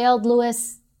 I have failed,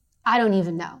 Louis. I don't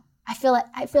even know. I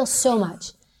feel so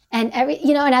much. And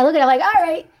and I look at it like, all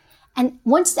right. And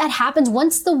once that happens,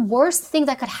 once the worst thing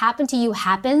that could happen to you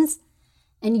happens,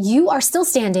 and you are still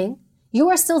standing, you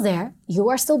are still there, you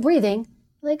are still breathing,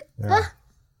 like,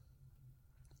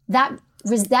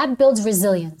 that builds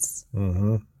resilience.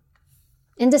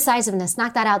 Indecisiveness,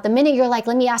 knock that out. The minute you're like,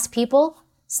 let me ask people,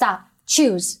 stop,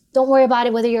 choose. Don't worry about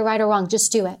it, whether you're right or wrong,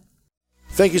 just do it.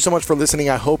 Thank you so much for listening.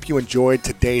 I hope you enjoyed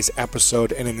today's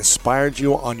episode and it inspired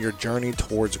you on your journey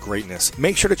towards greatness.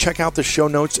 Make sure to check out the show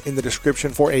notes in the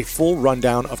description for a full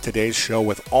rundown of today's show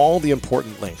with all the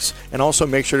important links. And also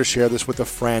make sure to share this with a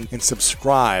friend and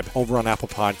subscribe over on Apple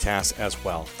Podcasts as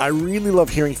well. I really love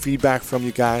hearing feedback from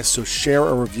you guys, so share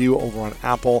a review over on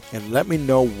Apple and let me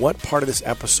know what part of this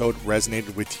episode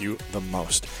resonated with you the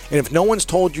most. And if no one's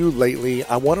told you lately,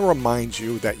 I want to remind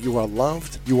you that you are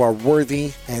loved, you are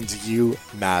worthy, and you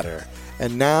matter.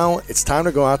 And now it's time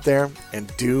to go out there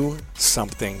and do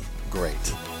something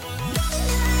great.